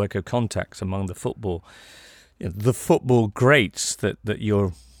incredible network of contacts among the football greats that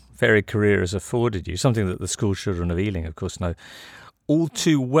your varied career has afforded you, something that the school children of Ealing, of course, know all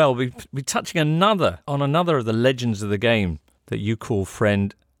too well. We'll be touching another of the legends of the game that you call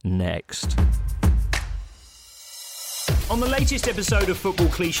friend next. On the latest episode of Football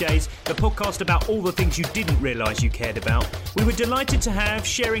Clichés, the podcast about all the things you didn't realise you cared about, we were delighted to have,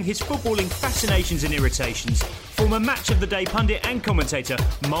 sharing his footballing fascinations and irritations, former Match of the Day pundit and commentator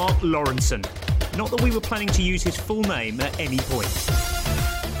Mark Lawrenson. Not that we were planning to use his full name at any point.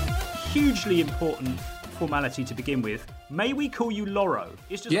 Hugely important formality to begin with. May we call you Loro?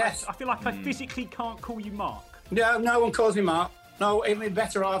 It's just yes. I feel like I physically can't call you Mark. No one calls me Mark. No, even my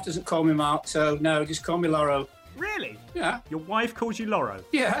better half doesn't call me Mark, so no, just call me Loro. Really? Yeah. Your wife calls you Loro?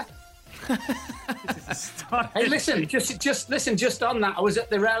 Yeah. Hey, listen, just on that, I was at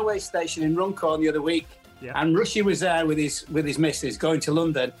the railway station in Runcorn the other week, and Rushy was there with his missus going to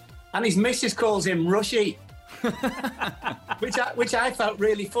London, And his missus calls him Rushy, which I felt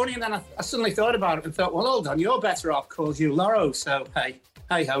really funny. And then I suddenly thought about it and thought, well, hold on, you're better off calls you Loro. So, hey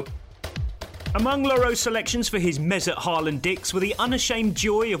ho. Among Loro's selections for his Mesut Haaland Dicks were the unashamed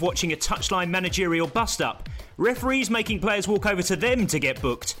joy of watching a touchline managerial bust-up, referees making players walk over to them to get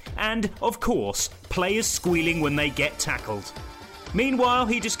booked, and, of course, players squealing when they get tackled. Meanwhile,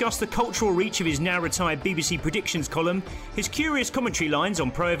 he discussed the cultural reach of his now-retired BBC Predictions column, his curious commentary lines on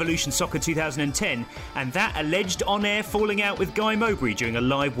Pro Evolution Soccer 2010, and that alleged on-air falling out with Guy Mowbray during a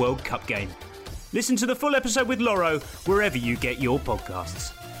live World Cup game. Listen to the full episode with Loro wherever you get your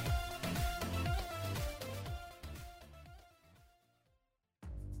podcasts.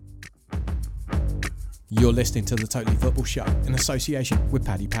 You're listening to the Totally Football Show in association with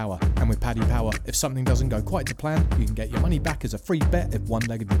Paddy Power. And with Paddy Power, if something doesn't go quite to plan, you can get your money back as a free bet if one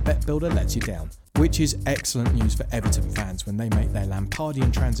leg of your bet builder lets you down. Which is excellent news for Everton fans when they make their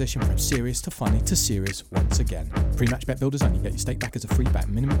Lampardian transition from serious to funny to serious once again. Pre-match bet builders only get your stake back as a free bet.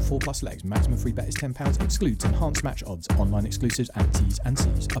 Minimum 4+ legs. Maximum free bet is £10. Excludes enhanced match odds. Online exclusives and T's and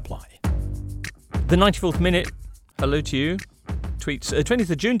C's apply. The 94th minute. Hello to you. Tweets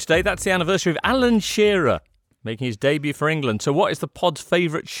 20th of June today. That's the anniversary of Alan Shearer making his debut for England. So what is the pod's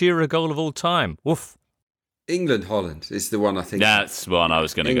favourite Shearer goal of all time? Woof. England-Holland is the one I think. That's one I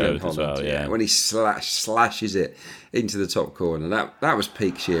was going to go with as well, yeah. When he slashes it into the top corner. That was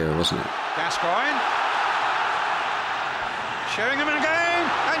peak Shearer, wasn't it? Gascoigne. Sheringham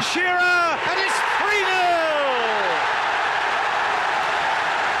again. And Shearer. And it's 3-0.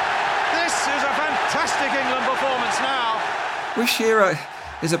 This is a fantastic England performance now. With Shearer,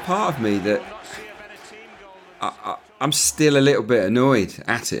 there's a part of me that I'm still a little bit annoyed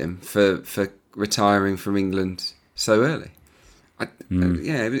at him for retiring from England so early.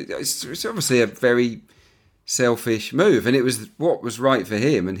 Yeah, it's obviously a very selfish move, and it was what was right for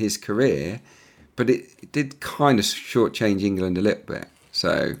him and his career, but it did kind of shortchange England a little bit.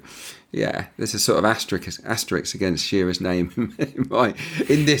 So, yeah, there's a sort of asterisk against Shearer's name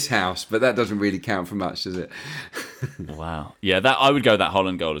in this house, but that doesn't really count for much, does it? Wow. Yeah, I would go that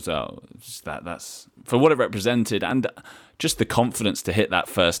Holland goal as well. That's for what it represented, and just the confidence to hit that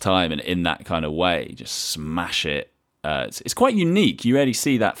first time and in that kind of way, just smash it. It's quite unique. You rarely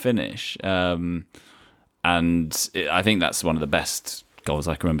see that finish, and I think that's one of the best goals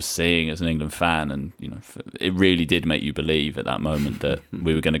I can remember seeing as an England fan, and it really did make you believe at that moment that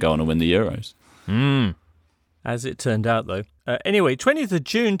we were going to go on and win the Euros. As it turned out, though. Anyway, 20th of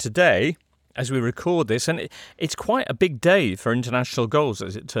June today, as we record this, and it's quite a big day for international goals,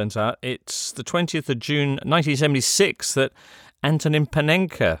 as it turns out. It's the 20th of June 1976 that Antonin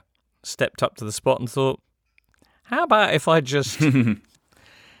Panenka stepped up to the spot and thought, how about if I just...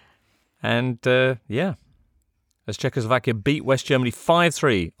 And, as Czechoslovakia beat West Germany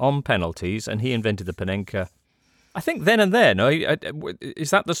 5-3 on penalties, and he invented the Panenka. I think then and there. No,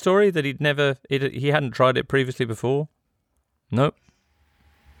 is that the story that he hadn't tried it previously before? Nope.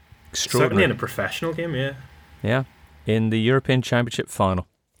 Extraordinary. Certainly in a professional game, yeah. Yeah, in the European Championship final.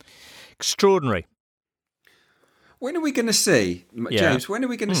 Extraordinary. When are we going to see, James? When are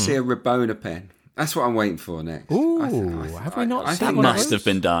we going to see a Rabona pen? That's what I'm waiting for next. Ooh, have we not seen that? Must have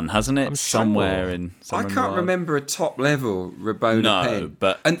been done, hasn't it? Somewhere I can't remember a top level Rabona pen.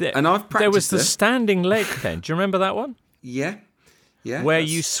 But and I've practiced. There was the standing leg pen. Do you remember that one? Yeah. Where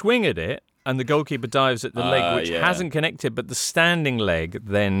you swing at it and the goalkeeper dives at the leg which hasn't connected, but the standing leg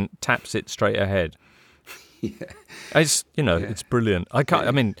then taps it straight ahead. Yeah. It's brilliant.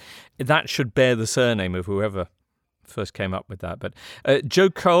 I mean, that should bear the surname of whoever first came up with that. But Joe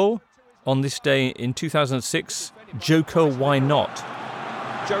Cole. On this day in 2006, Joe Cole, why not?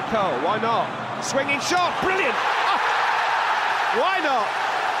 Joe Cole, why not? Swinging shot, brilliant! Oh, why not?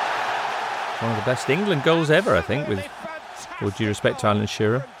 One of the best England goals ever, I think, with all due respect to Alan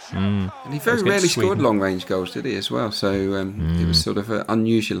Shearer. And he very rarely scored long-range goals, did he, as well? So it was sort of an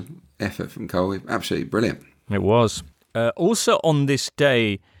unusual effort from Cole. Absolutely brilliant. It was. Also on this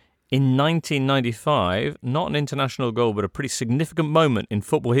day... in 1995, not an international goal, but a pretty significant moment in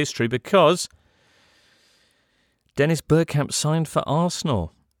football history because Dennis Bergkamp signed for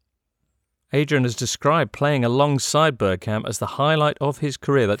Arsenal. Adrian has described playing alongside Bergkamp as the highlight of his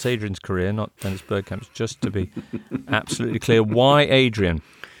career. That's Adrian's career, not Dennis Bergkamp's, just to be absolutely clear. Why Adrian?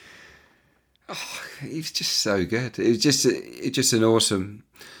 Oh, he's just so good. It was just an awesome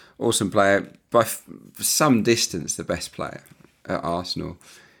player. By some distance, the best player at Arsenal.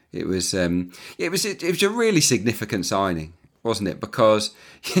 It was a really significant signing, wasn't it? Because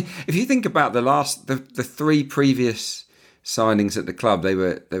if you think about the three previous signings at the club, they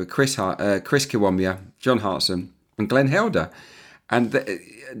were Chris Kiwomya, John Hartson, and Glenn Helder, And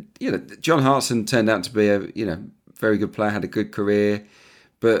John Hartson turned out to be a very good player, had a good career,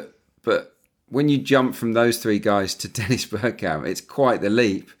 but when you jump from those three guys to Dennis Bergkamp, it's quite the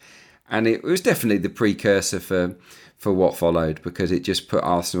leap, and it was definitely the precursor for what followed, because it just put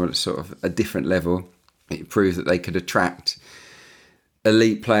Arsenal at sort of a different level. It proved that they could attract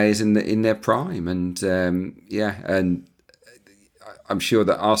elite players in their prime, and and I'm sure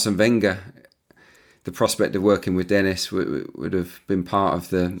that Arsene Wenger, the prospect of working with Dennis would have been part of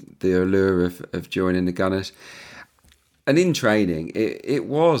the allure of joining the Gunners. And in training, it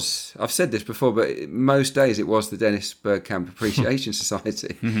was, I've said this before, but most days it was the Dennis Bergkamp Appreciation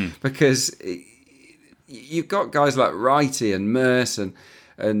Society, because you've got guys like Wrighty and Merce and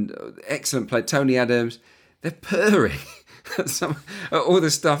excellent play, Tony Adams, they're purring. All the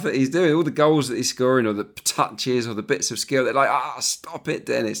stuff that he's doing, all the goals that he's scoring, or the touches, or the bits of skill. They're like, stop it,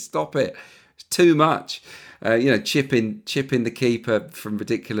 Dennis, stop it. It's too much. Chipping the keeper from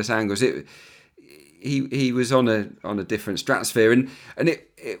ridiculous angles. He was on a different stratosphere, and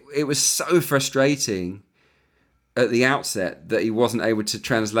it was so frustrating at the outset that he wasn't able to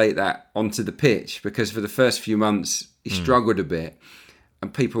translate that onto the pitch, because for the first few months he struggled a bit,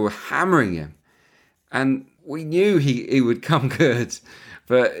 and people were hammering him, and we knew he would come good,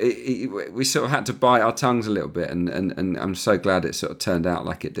 but we sort of had to bite our tongues a little bit, and I'm so glad it sort of turned out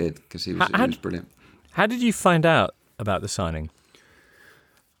like it did, because he was brilliant. How did you find out about the signing?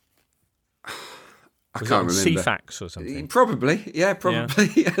 I can't remember. CFAX or something? Probably, yeah.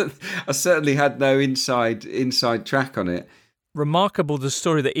 I certainly had no inside track on it. Remarkable, the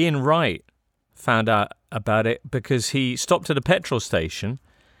story that Ian Wright found out about it, because he stopped at a petrol station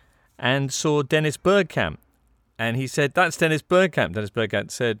and saw Dennis Bergkamp. And he said, "That's Dennis Bergkamp." Dennis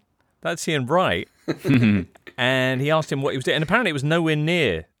Bergkamp said, "That's Ian Wright." And he asked him what he was doing. And apparently it was nowhere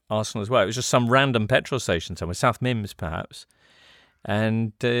near Arsenal as well. It was just some random petrol station somewhere, South Mims perhaps.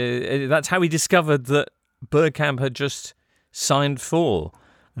 And that's how he discovered that Bergkamp had just signed for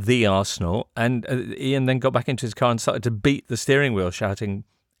the Arsenal. And Ian then got back into his car and started to beat the steering wheel, shouting,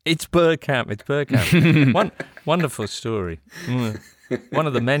 "It's Bergkamp, it's Bergkamp." Wonderful story. One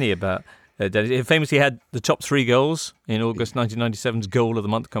of the many about Dennis. He famously had the top 3 goals in August 1997's Goal of the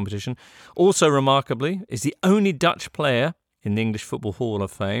Month competition. Also remarkably, is the only Dutch player in the English Football Hall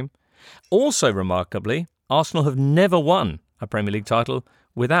of Fame. Also remarkably, Arsenal have never won a Premier League title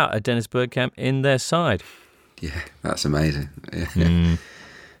without a Dennis Bergkamp in their side. Yeah, that's amazing. Yeah.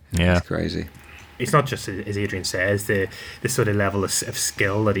 That's crazy. It's not just, as Adrian says, the sort of level of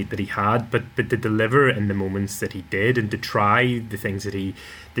skill that he had, but to deliver in the moments that he did, and to try the things that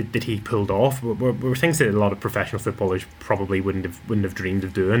he pulled off were things that a lot of professional footballers probably wouldn't have dreamed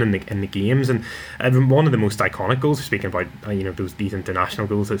of doing in the games. And one of the most iconic goals, speaking about these international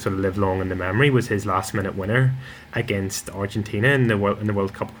goals that sort of live long in the memory, was his last minute winner against Argentina in the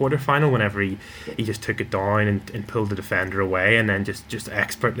World Cup quarter final. Whenever he just took it down and pulled the defender away, and then just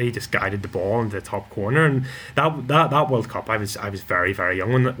expertly just guided the ball into the top corner. And that World Cup, I was very, very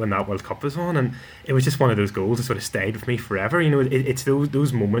young when that World Cup was on, and it was just one of those goals that sort of stayed with me forever. It's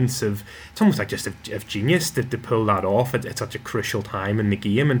those moments of, it's almost like just of genius to pull that off at such a crucial time in the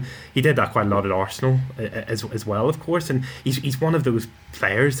game. And he did that quite a lot at Arsenal as well, of course. And he's one of those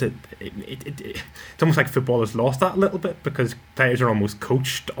players that it's almost like football has lost that a little bit, because players are almost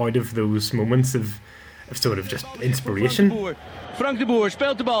coached out of those moments of sort of just inspiration. Frank de Boer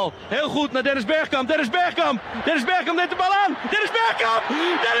speelt de bal heel goed naar Dennis Bergkamp. Dennis Bergkamp neemt de bal aan. Dennis Bergkamp!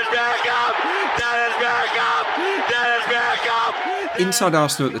 Dennis Bergkamp! Dennis Bergkamp! Dennis Bergkamp! Inside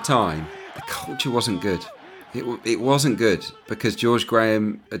Arsenal at the time, the culture wasn't good. It wasn't good, because George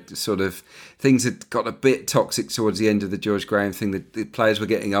Graham things had got a bit toxic towards the end of the George Graham thing. The players were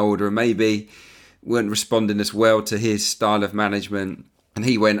getting older and maybe weren't responding as well to his style of management, and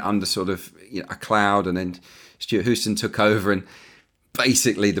he went under sort of a cloud, and then Stuart Houston took over, and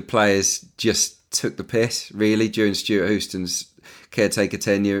basically the players just took the piss really during Stuart Houston's caretaker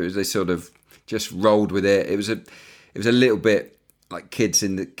tenure. They sort of just rolled with it. It was a little bit like kids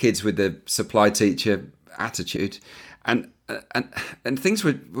with the supply teacher attitude, and things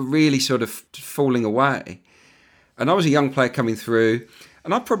were really sort of falling away. And I was a young player coming through,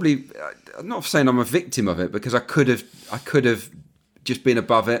 and I'm not saying I'm a victim of it, because I could have just been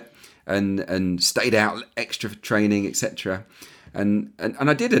above it and stayed out extra for training, etc. And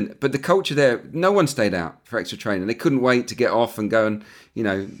I didn't. But the culture there, no one stayed out for extra training. They couldn't wait to get off and go and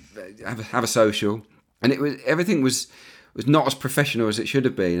have a social. And everything was not as professional as it should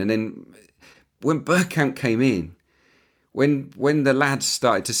have been. And then when Bergkamp came in, when the lads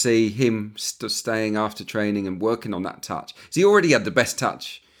started to see him staying after training and working on that touch, so he already had the best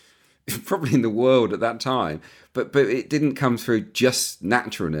touch probably in the world at that time. But it didn't come through just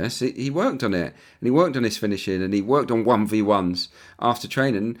naturalness. He worked on it, and he worked on his finishing, and he worked on 1v1s after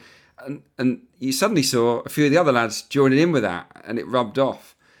training. And you suddenly saw a few of the other lads joining in with that, and it rubbed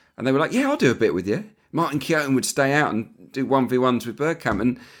off. And they were like, yeah, I'll do a bit with you. Martin Keown would stay out and do 1v1s with Bergkamp,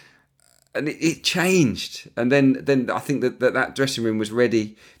 and it changed. And then I think that dressing room was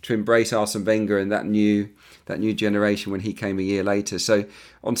ready to embrace Arsene Wenger and that new generation when he came a year later. So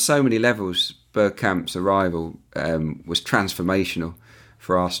on so many levels, Bergkamp's arrival was transformational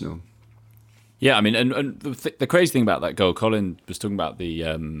for Arsenal. Yeah, I mean, and the crazy thing about that goal, Colin was talking about the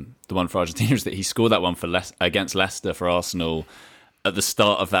one for Argentina, is that he scored that one for against Leicester for Arsenal at the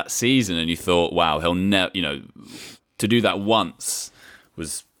start of that season, and you thought, wow, he'll never, to do that once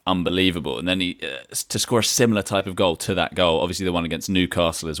was unbelievable. And then he to score a similar type of goal to that goal, obviously the one against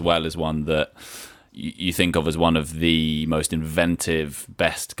Newcastle as well, is one that you think of as one of the most inventive,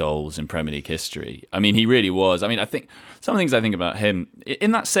 best goals in Premier League history. I mean, he really was. I mean, I think some of the things I think about him,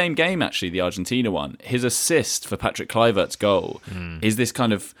 in that same game, actually, the Argentina one, his assist for Patrick Kluivert's goal is this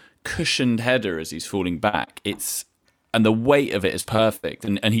kind of cushioned header as he's falling back. And the weight of it is perfect.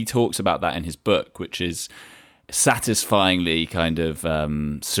 And he talks about that in his book, which is satisfyingly kind of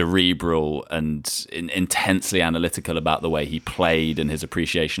cerebral and intensely analytical about the way he played and his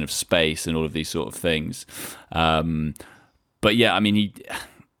appreciation of space and all of these sort of things. But yeah, I mean,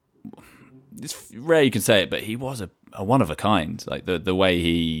 it's rare you can say it, but he was a one of a kind. Like the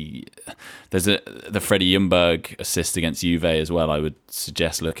way there's the Freddie Ljungberg assist against Juve as well, I would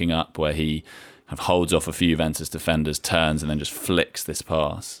suggest looking up, where he kind of holds off a few Juventus defenders, turns and then just flicks this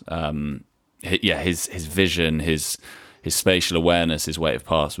pass. His vision, his spatial awareness, his weight of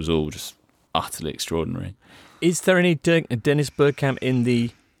pass was all just utterly extraordinary. Is there any Dennis Bergkamp in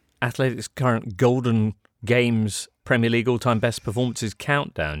the Athletics' current Golden Games Premier League all-time best performances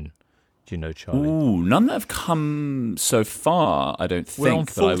countdown? Do you know, Charlie? Ooh, none that have come so far, I don't think. We're on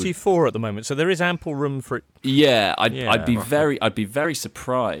 44 at the moment, so there is ample room for it. Yeah, I'd be very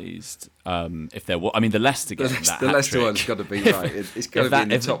surprised if there was. I mean, the Leicester game, the Leicester one's got to be right. It's got to be in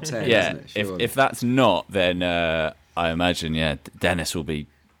the top 10. Yeah, isn't it? if that's not, then I imagine Dennis will be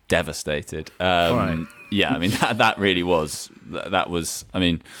devastated. Right. Yeah, I mean that really was. That was. I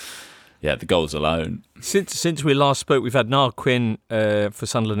mean. Yeah, the goals alone. Since we last spoke, we've had Niall Quinn for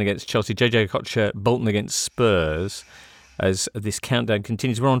Sunderland against Chelsea, JJ Okocha, Bolton against Spurs, as this countdown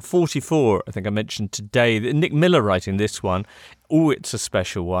continues. We're on 44, I think I mentioned today. Nick Miller writing this one. Oh, it's a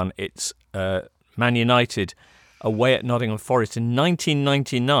special one. It's Man United away at Nottingham Forest in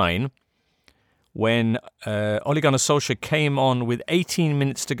 1999, when Ole Gunnar Solskjaer came on with 18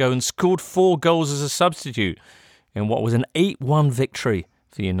 minutes to go and scored 4 goals as a substitute in what was an 8-1 victory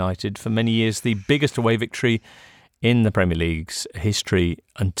for United. For many years, the biggest away victory in the Premier League's history,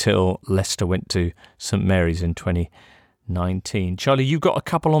 until Leicester went to St Mary's in 2019. Charlie, you've got a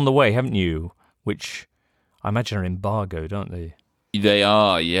couple on the way, haven't you? Which I imagine are embargoed, aren't they? They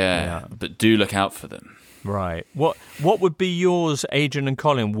are, yeah. But do look out for them. Right. What would be yours, Adrian and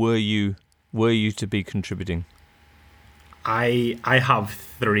Colin, were you to be contributing? I have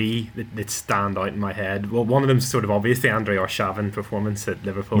 3 that stand out in my head. Well, one of them's sort of obvious, the Andrei Arshavin performance at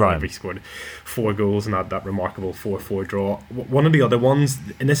Liverpool, where he scored 4 goals and had that remarkable 4-4 draw. One of the other ones,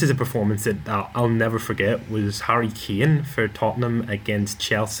 and this is a performance that I'll never forget, was Harry Kane for Tottenham against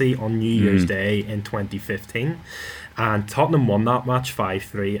Chelsea on New Year's Day in 2015. And Tottenham won that match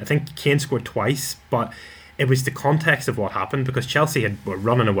 5-3. I think Kane scored twice, but it was the context of what happened, because Chelsea were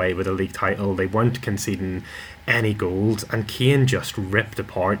running away with a league title. They weren't conceding any goals, and Kane just ripped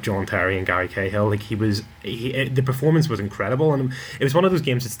apart John Terry and Gary Cahill. Like the performance was incredible, and it was one of those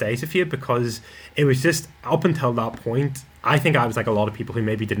games that stays with you, because it was just, up until that point, I think I was like a lot of people who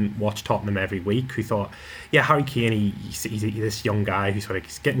maybe didn't watch Tottenham every week, who thought, yeah, Harry Kane, he's this young guy who's sort of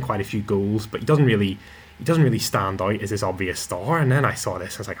he's getting quite a few goals, but he doesn't really stand out as this obvious star. And then I saw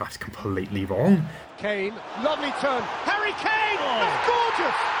this and I was like, oh, it's completely wrong. Kane, lovely turn. Harry Kane, that's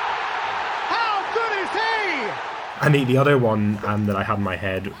gorgeous. How good is he? And the other one that I had in my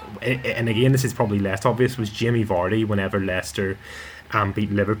head, and again this is probably less obvious, was Jamie Vardy whenever Leicester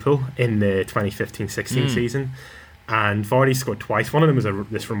beat Liverpool in the 2015-16 season. And Vardy scored twice. One of them was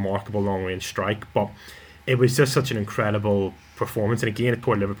this remarkable long-range strike, but it was just such an incredible performance. And again, it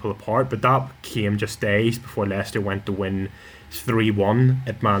tore Liverpool apart, but that came just days before Leicester went to win 3-1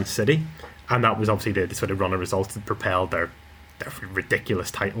 at Man City. And that was obviously the sort of run of results that propelled their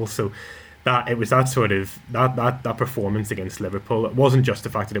ridiculous title. So it was that sort of that performance against Liverpool. It wasn't just the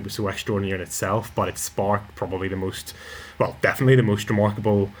fact that it was so extraordinary in itself, but it sparked probably definitely the most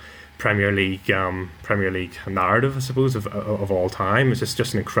remarkable Premier League narrative, I suppose, of all time. It's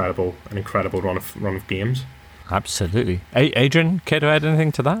just an incredible run of games. Absolutely. Adrian, care to add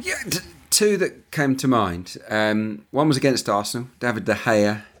anything to that? Yeah, two that came to mind. One was against Arsenal, David De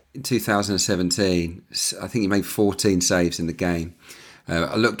Gea in 2017. I think he made 14 saves in the game.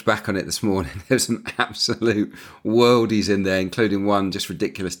 I looked back on it this morning. There's some absolute worldies in there, including one just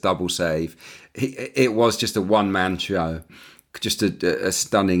ridiculous double save. It was just a one-man show, just a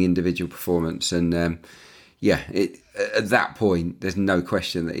stunning individual performance. And at that point, there's no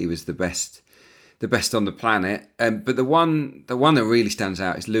question that he was the best on the planet. But the one that really stands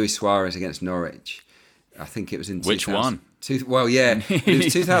out is Luis Suarez against Norwich. I think it was in which one? It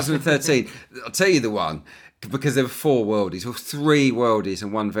was 2013. I'll tell you the one, because there were 4 worldies, or 3 worldies,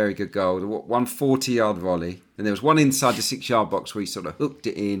 and one very good goal. One 40-yard volley, and there was one inside the 6-yard box where he sort of hooked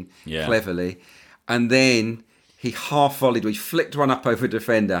it in cleverly, and then he half volleyed. He flicked one up over a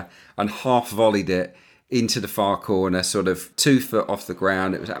defender and half volleyed it into the far corner, sort of 2 foot off the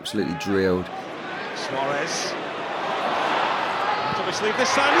ground. It was absolutely drilled. Suarez. And obviously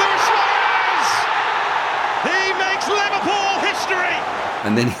this time, Luis Suarez! He makes Liverpool history!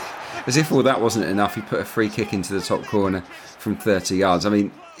 And then, as if all that wasn't enough, he put a free kick into the top corner from 30 yards. I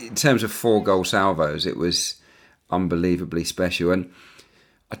mean, in terms of 4-goal salvos, it was unbelievably special. And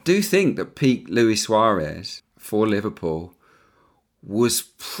I do think that peak Luis Suarez for Liverpool was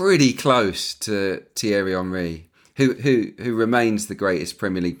pretty close to Thierry Henry, who remains the greatest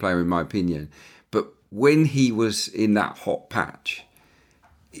Premier League player in my opinion. But when he was in that hot patch,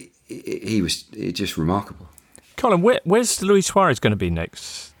 it was just remarkable. Colin, where's Luis Suarez going to be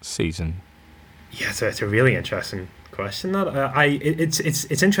next season? Yeah, so it's a really interesting question.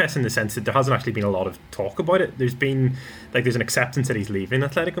 It's interesting in the sense that there hasn't actually been a lot of talk about it. There's been there's an acceptance that he's leaving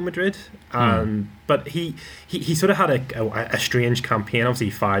Atletico Madrid, but he sort of had a strange campaign. Obviously,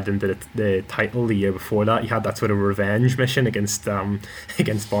 he fired into the title the year before that. He had that sort of revenge mission against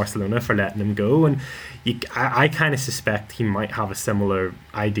Barcelona for letting him go, and I kind of suspect he might have a similar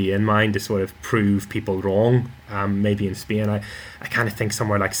idea in mind to sort of prove people wrong. Maybe in Spain, I kind of think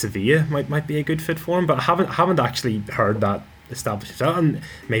somewhere like Sevilla might be a good fit for him, but I haven't actually heard that established itself. And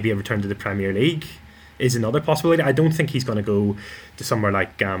maybe a return to the Premier League is another possibility. I don't think he's going to go to somewhere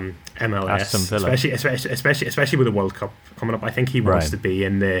like MLS, especially with the World Cup coming up. I think he wants to be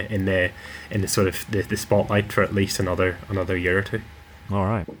in the sort of the spotlight for at least another year or two. All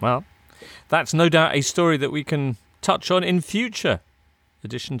right. Well, that's no doubt a story that we can touch on in future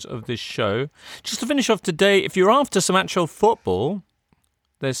editions of this show. Just to finish off today, if you're after some actual football,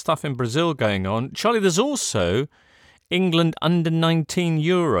 there's stuff in Brazil going on. Charlie, there's also England under-19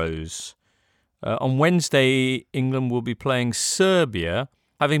 Euros. On Wednesday, England will be playing Serbia,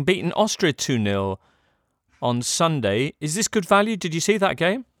 having beaten Austria 2-0 on Sunday. Is this good value? Did you see that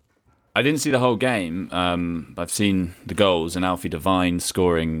game? I didn't see the whole game. I've seen the goals, and Alfie Devine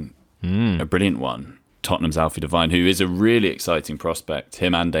scoring a brilliant one. Tottenham's Alfie Devine, who is a really exciting prospect.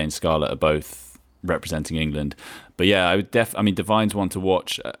 Him and Dane Scarlett are both representing England. But yeah, Devine's one to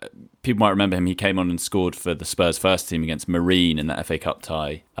watch. People might remember him. He came on and scored for the Spurs first team against Marine in that FA Cup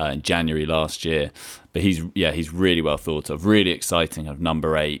tie in January last year. But he's really well thought of. Really exciting,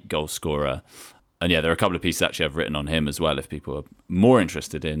 number 8 goal scorer. And yeah, there are a couple of pieces actually I've written on him as well if people are more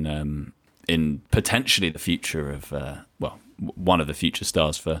interested in potentially the future of one of the future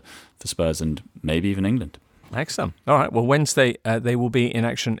stars for Spurs and maybe even England. Excellent. All right. Well, Wednesday they will be in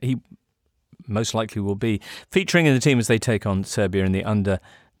action. He most likely will be featuring in the team as they take on Serbia in the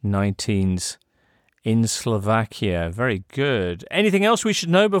under-19s in Slovakia. Very good. Anything else we should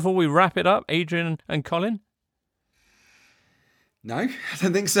know before we wrap it up, Adrian and Colin? No, I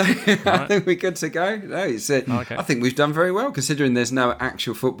don't think so. I think we're good to go. No, okay. I think we've done very well considering there's no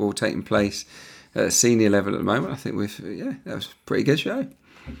actual football taking place at a senior level at the moment. I think that was a pretty good show.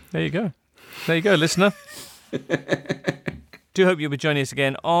 There you go, listener. Do hope you'll be joining us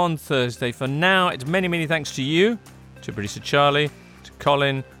again on Thursday. For now, it's many, many thanks to you, to producer Charlie, to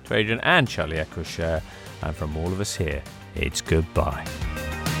Colin, to Adrian and Charlie Eccleshare, and from all of us here, it's goodbye.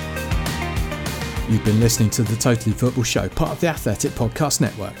 You've been listening to The Totally Football Show, part of the Athletic Podcast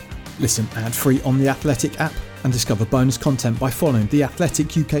Network. Listen ad-free on the Athletic app and discover bonus content by following The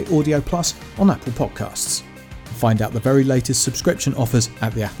Athletic UK Audio Plus on Apple Podcasts. Find out the very latest subscription offers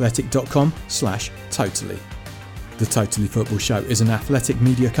at theathletic.com/totally. The Totally Football Show is an Athletic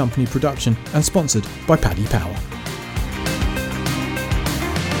Media Company production and sponsored by Paddy Power.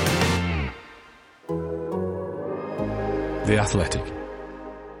 The Athletic.